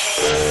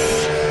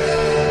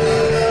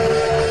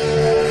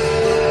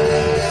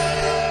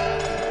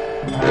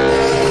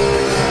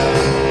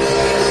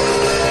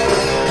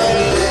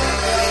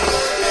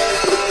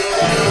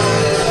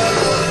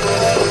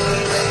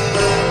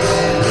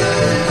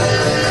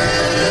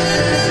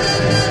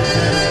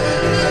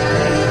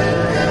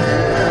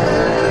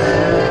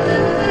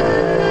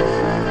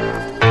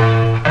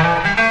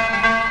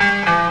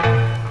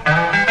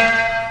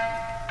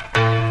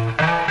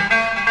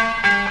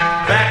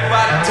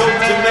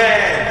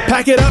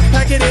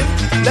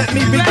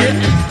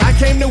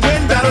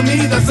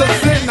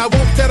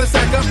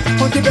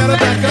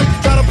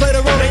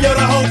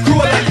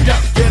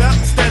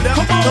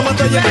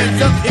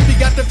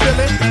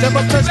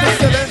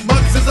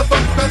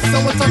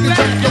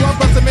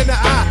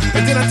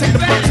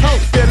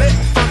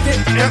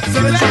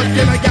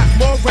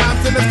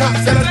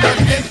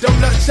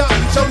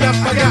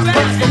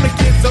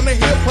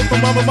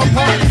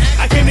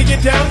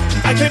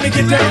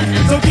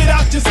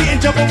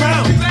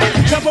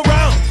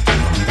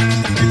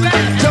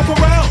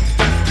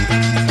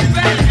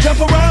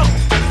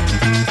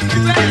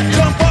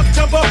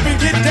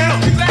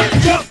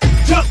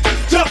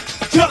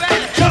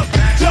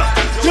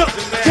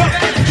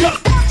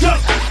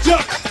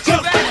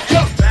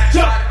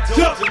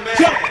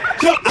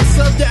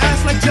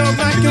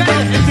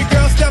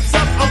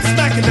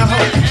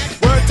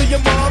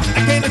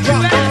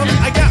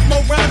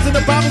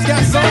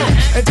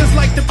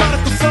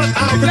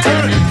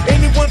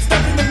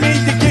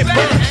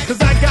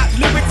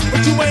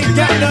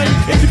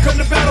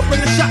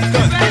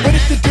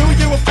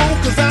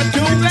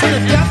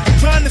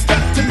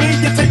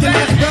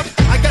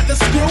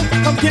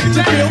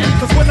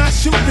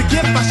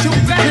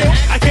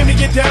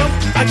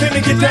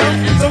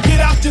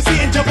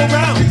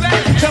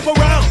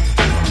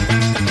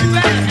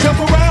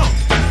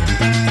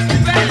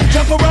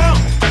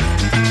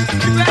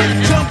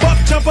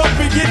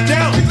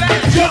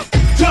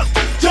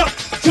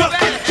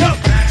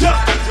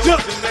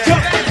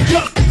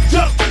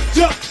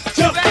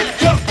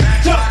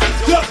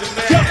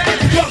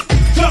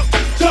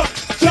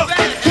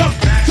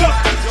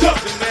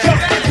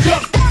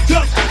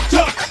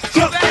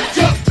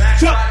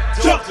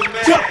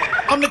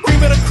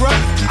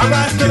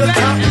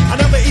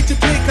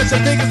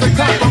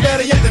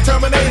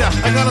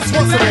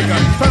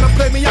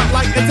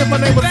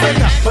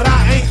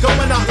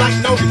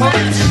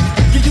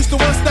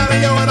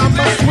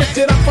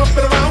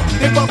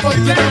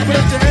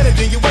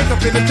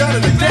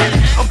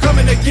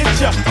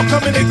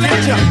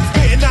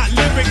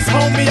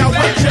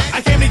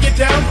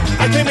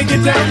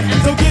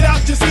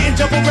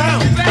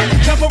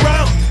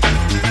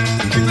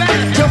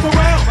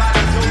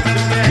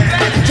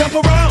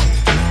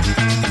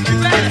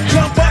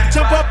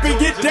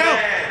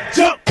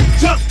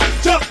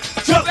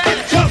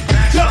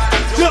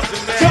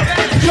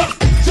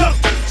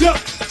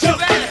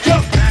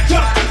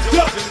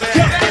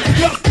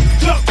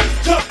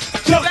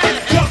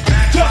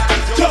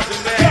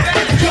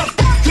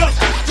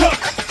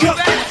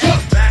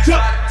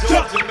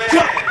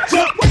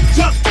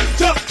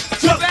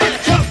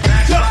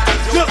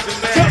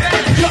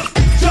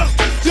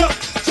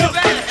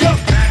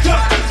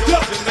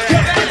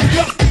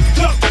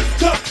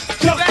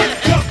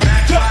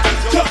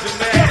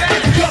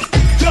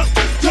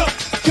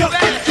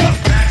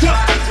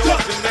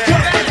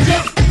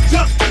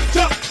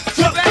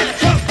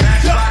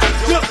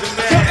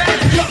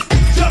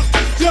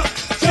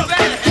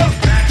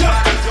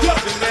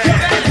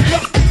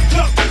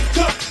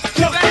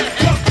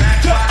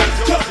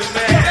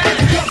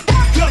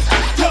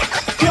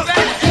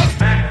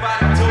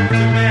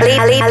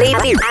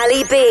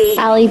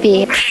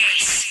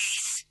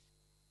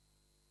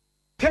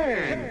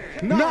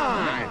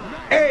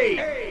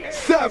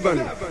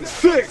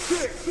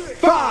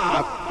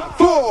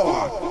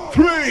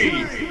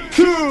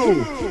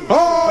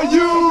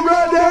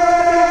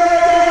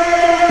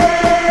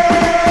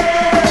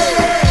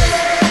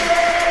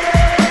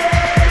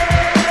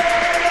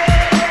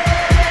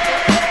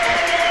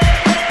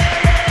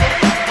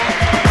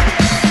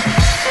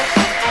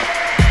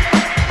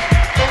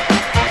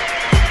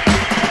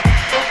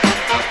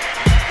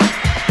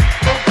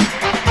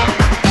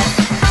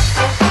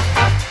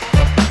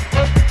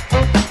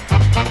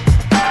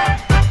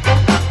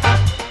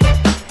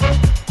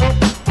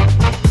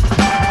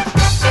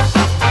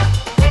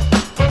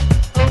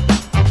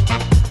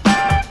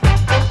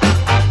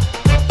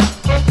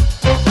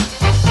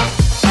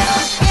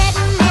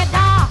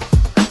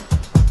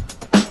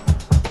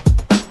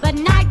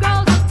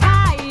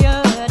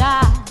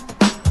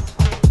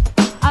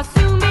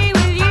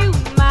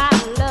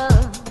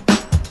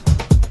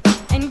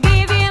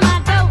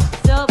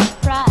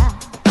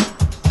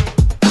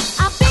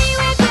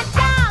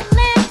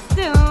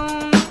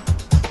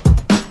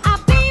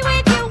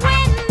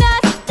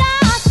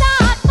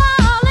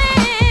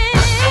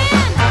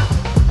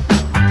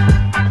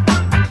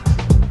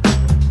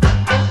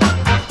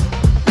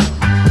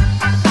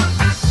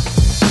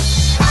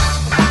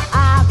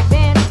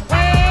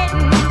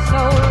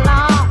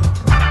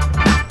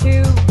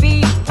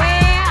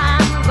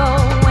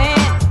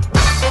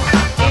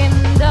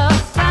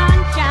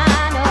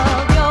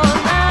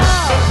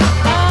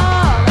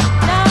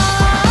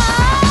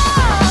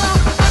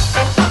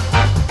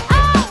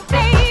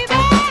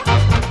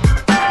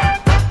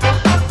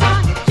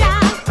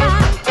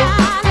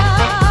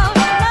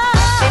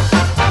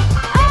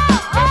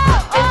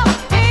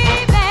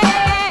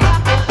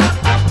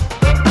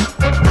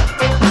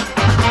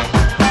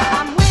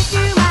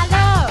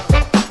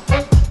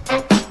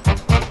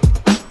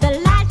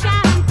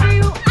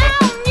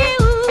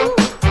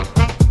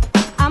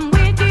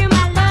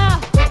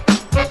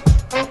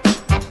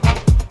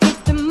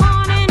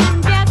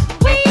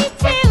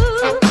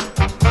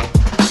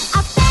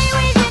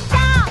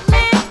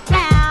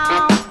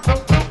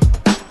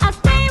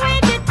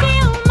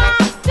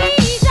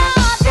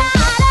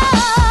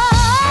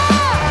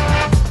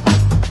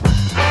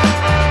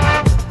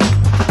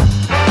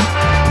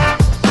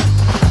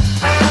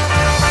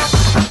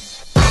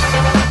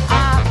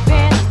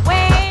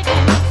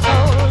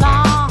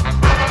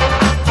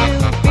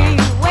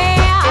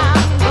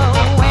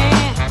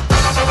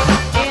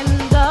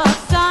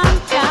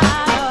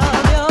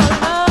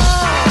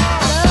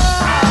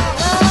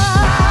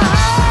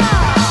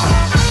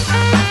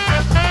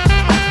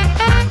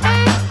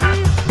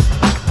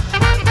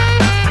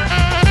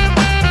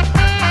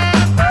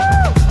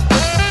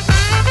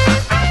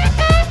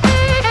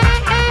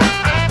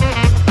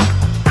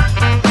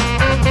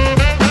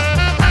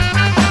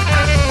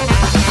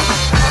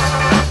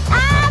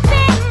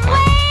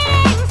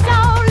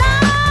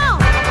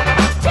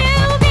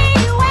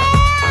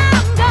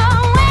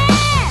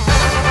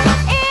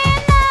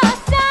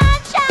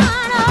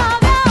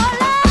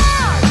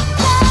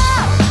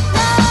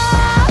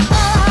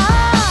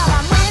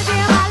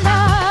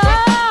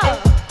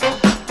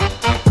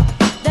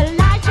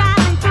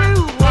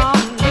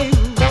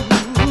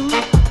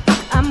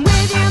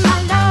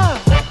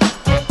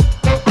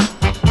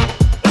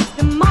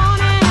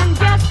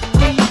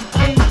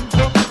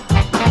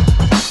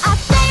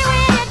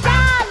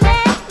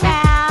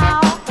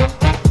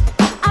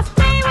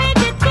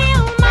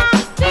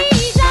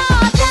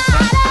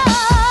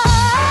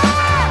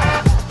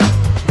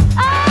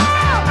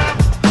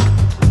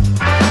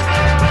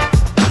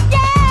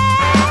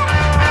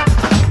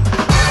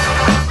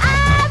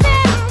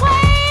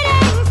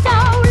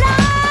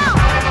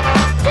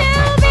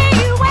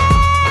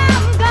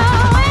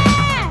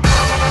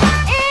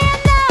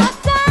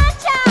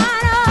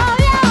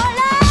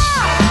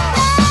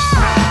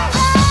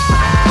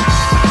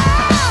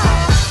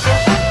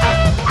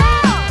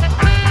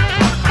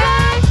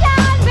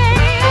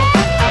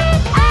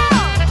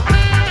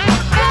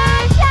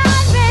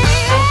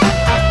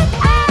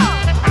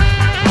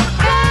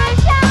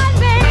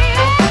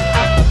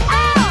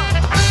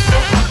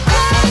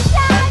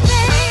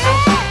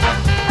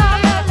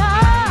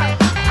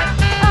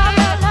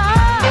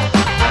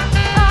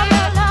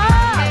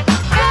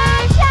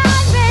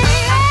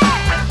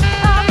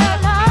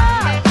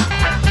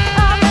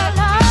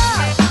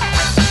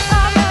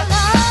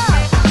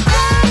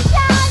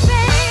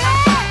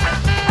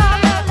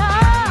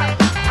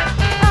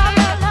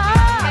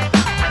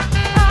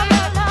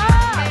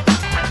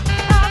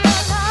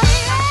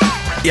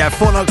 Yeah,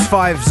 Fort Knox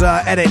 5's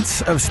edit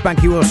of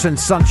Spanky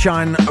Wilson's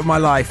Sunshine of My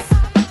Life.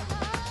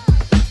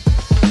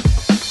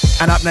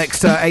 And up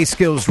next,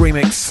 A-Skill's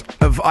remix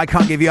of I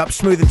Can't Give You Up.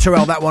 Smooth and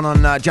Terrell, that one on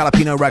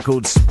Jalapeno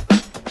Records.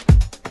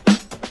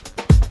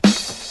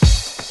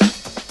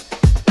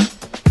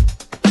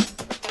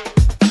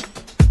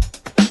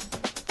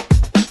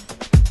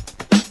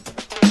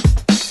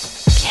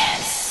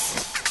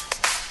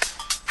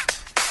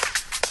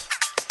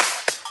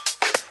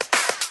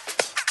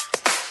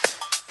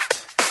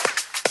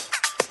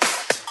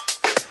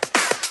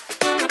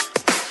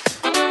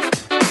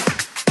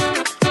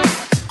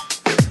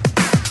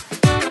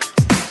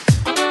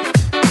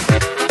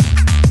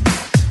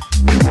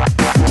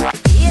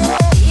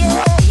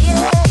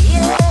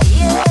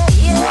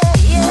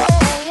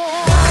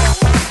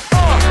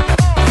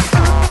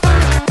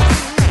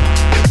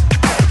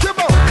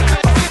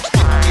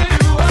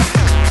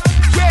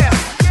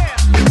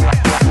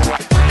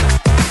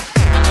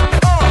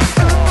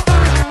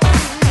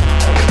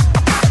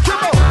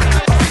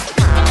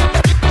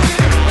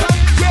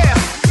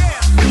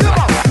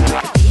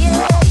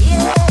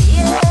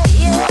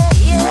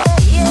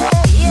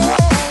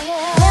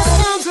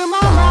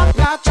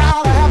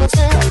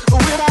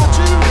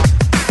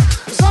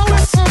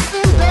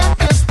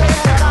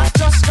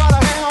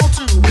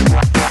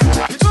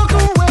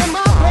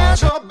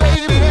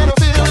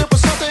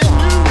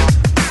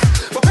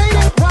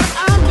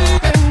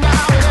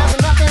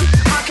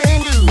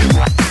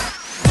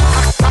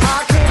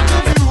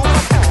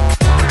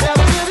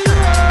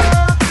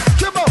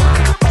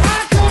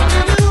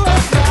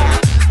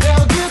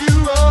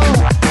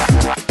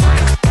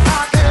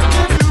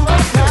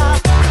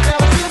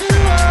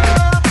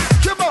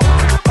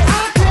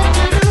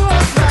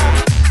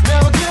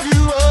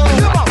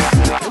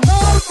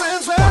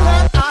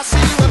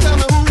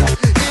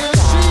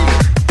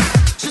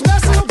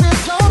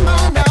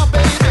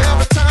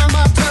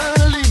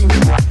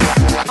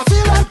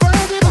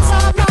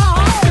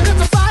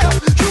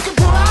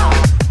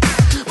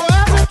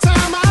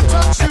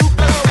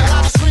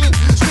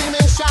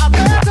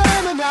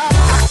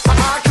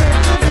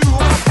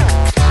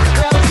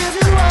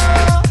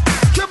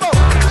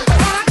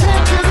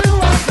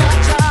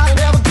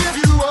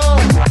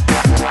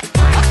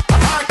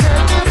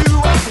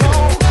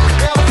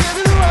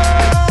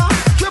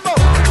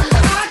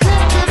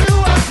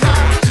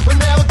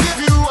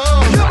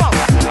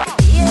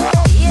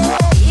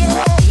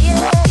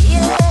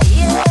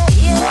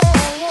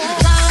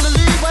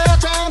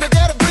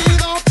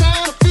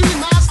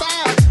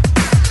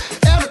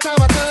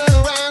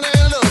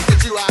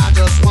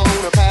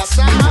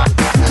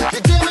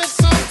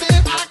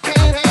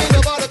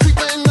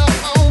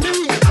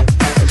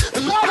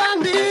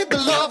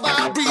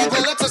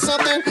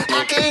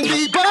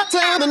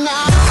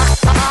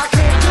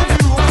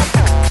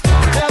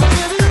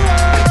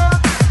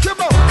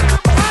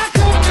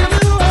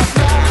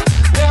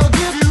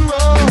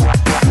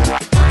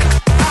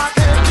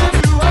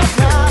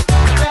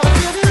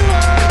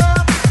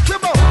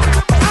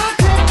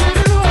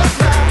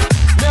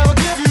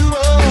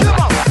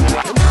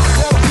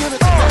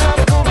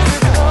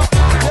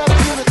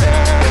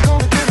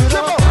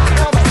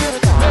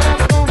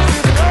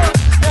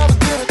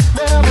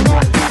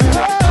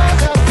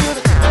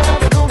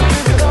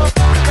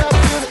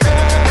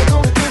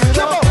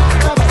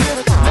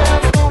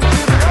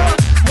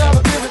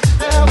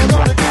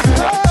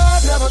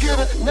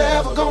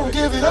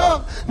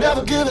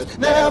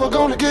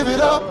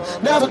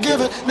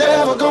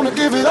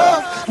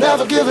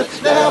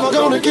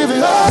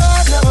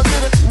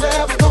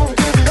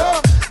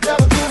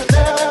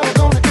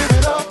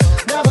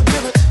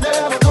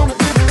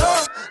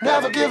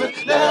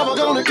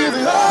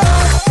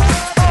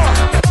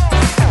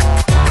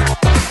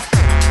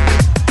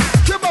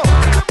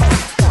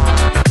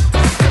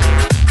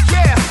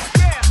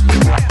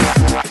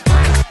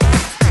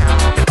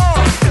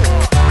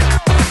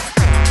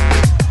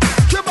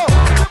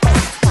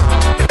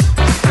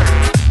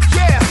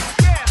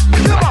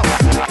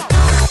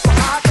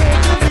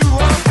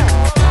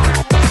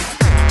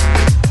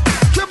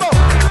 Come on.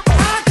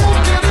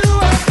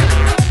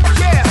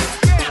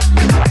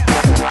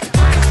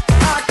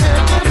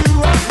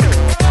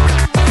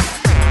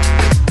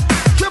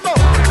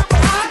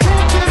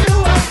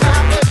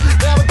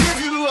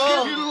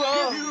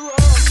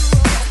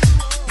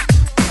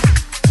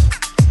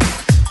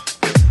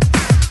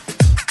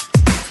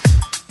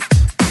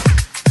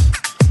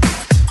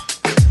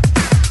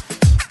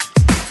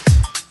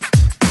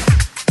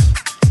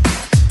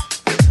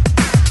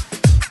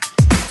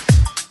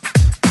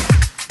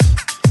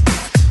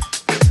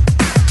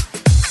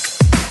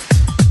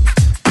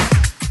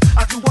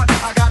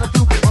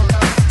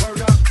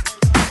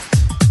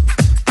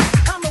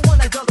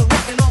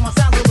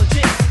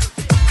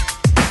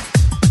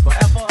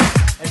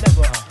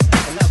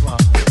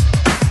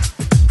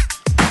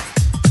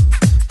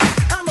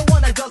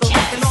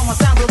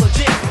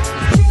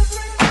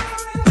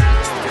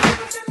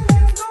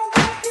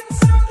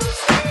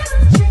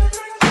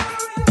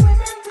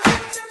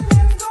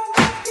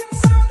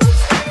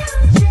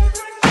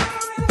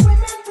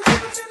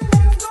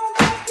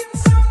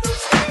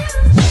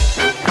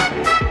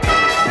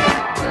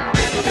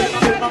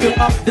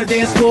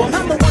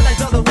 I'm the one that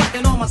does the rock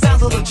and all my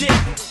sounds are legit.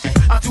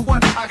 I do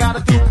what I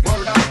gotta do.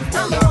 Word up.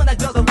 I'm the one that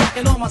does the rock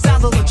and all my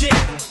sounds are legit.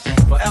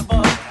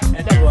 Forever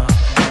and ever.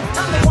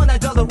 I'm the one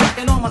that does the rock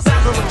and all my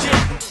sounds are legit.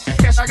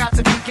 Guess I got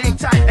to be game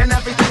tight and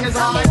everything is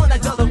alright. I'm the one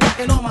that does the rock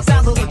and all my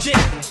sounds are legit.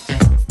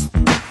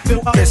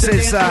 This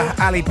is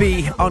Ali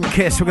B on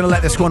Kiss. We're going to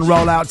let this one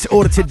roll out.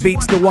 Audited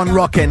Beats, the one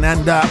rocking,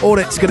 and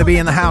Audit's going to be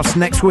in the house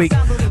next week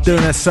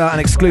doing us an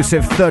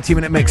exclusive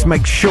 30-minute mix.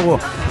 Make sure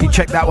you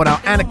check that one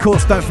out. And of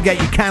course, don't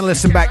forget you can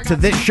listen back to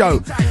this show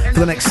for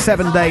the next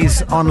 7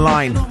 days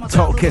online.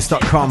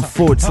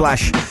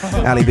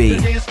 TotalKiss.com/Ali B.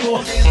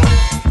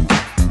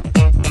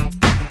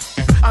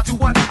 I do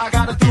what I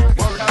gotta do.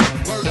 Word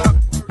up, word up.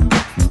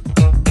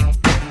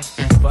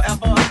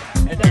 Forever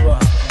and ever.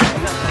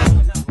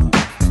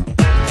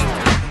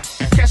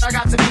 Guess I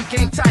got to be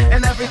game tight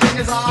and everything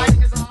is alright.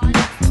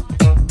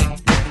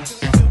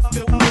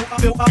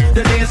 Fill up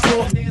the dance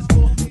floor.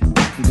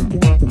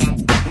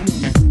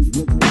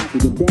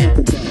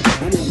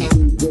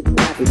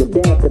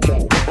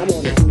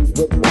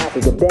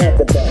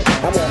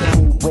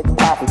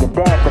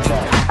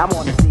 I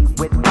wanna see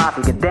which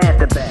posse can dance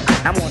the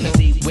best. I wanna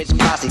see which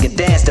posse can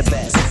dance the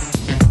best.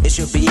 It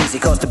should be easy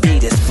cause the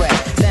beat is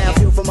fresh. Now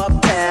feel from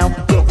uptown,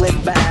 Brooklyn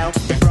bound,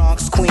 the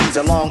Bronx, Queens,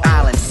 or Long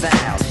Island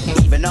Sound.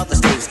 Even other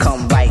states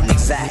come right and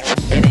exact.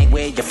 It ain't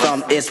where you're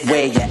from, it's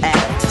where you're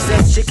at.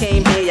 Since you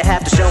came here, you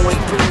have to show and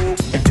prove.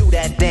 And do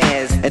that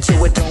dance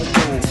until it don't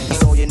move.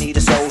 That's all you need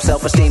is soul,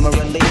 self-esteem, and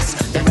release.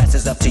 The rest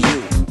is up to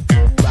you.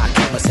 Rock,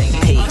 him, or sing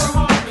peace.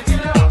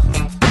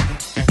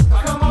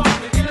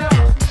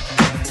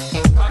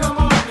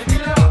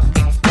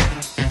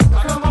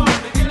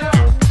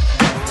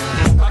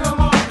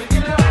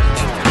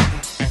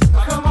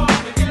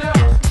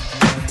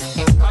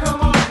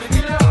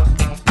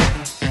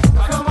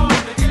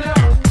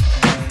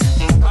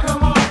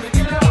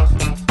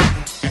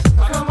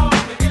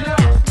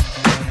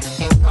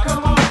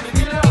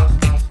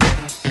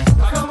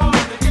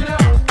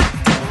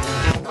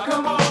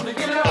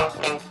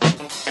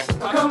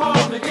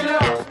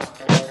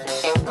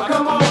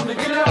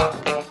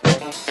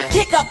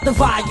 The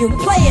volume,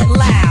 play it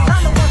loud.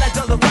 I'm the one that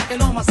does the rock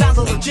and all my sounds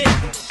are legit.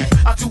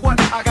 I do what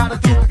I gotta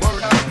do.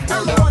 Word up.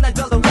 I'm the one that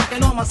does the rock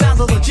and all my sounds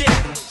are legit.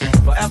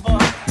 Forever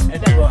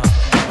and ever.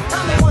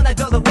 I'm the one that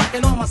does the rock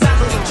and all my sounds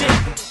are legit.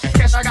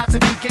 Guess I got to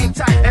be game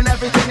tight and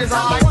everything is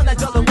alright. I'm the one that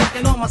does the rock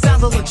and all my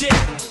sounds are legit.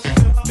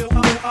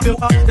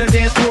 Fill up the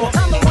dance floor.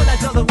 I'm the one that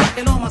does the rock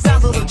and all my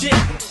sounds are legit.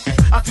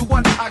 I do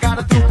what I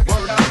gotta do.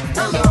 Word up.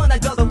 I'm the one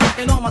that does the rock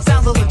and all my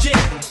sounds are legit.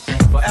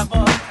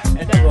 Forever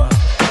and ever.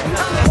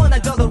 I'm the one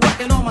that does the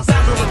rock and all my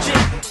sounds are legit.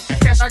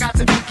 Guess I got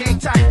to be game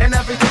tight and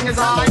everything is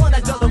alright. I'm the one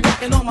that does the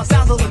rock and all my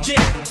sounds are legit.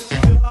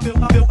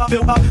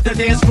 Fill up the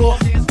dance floor.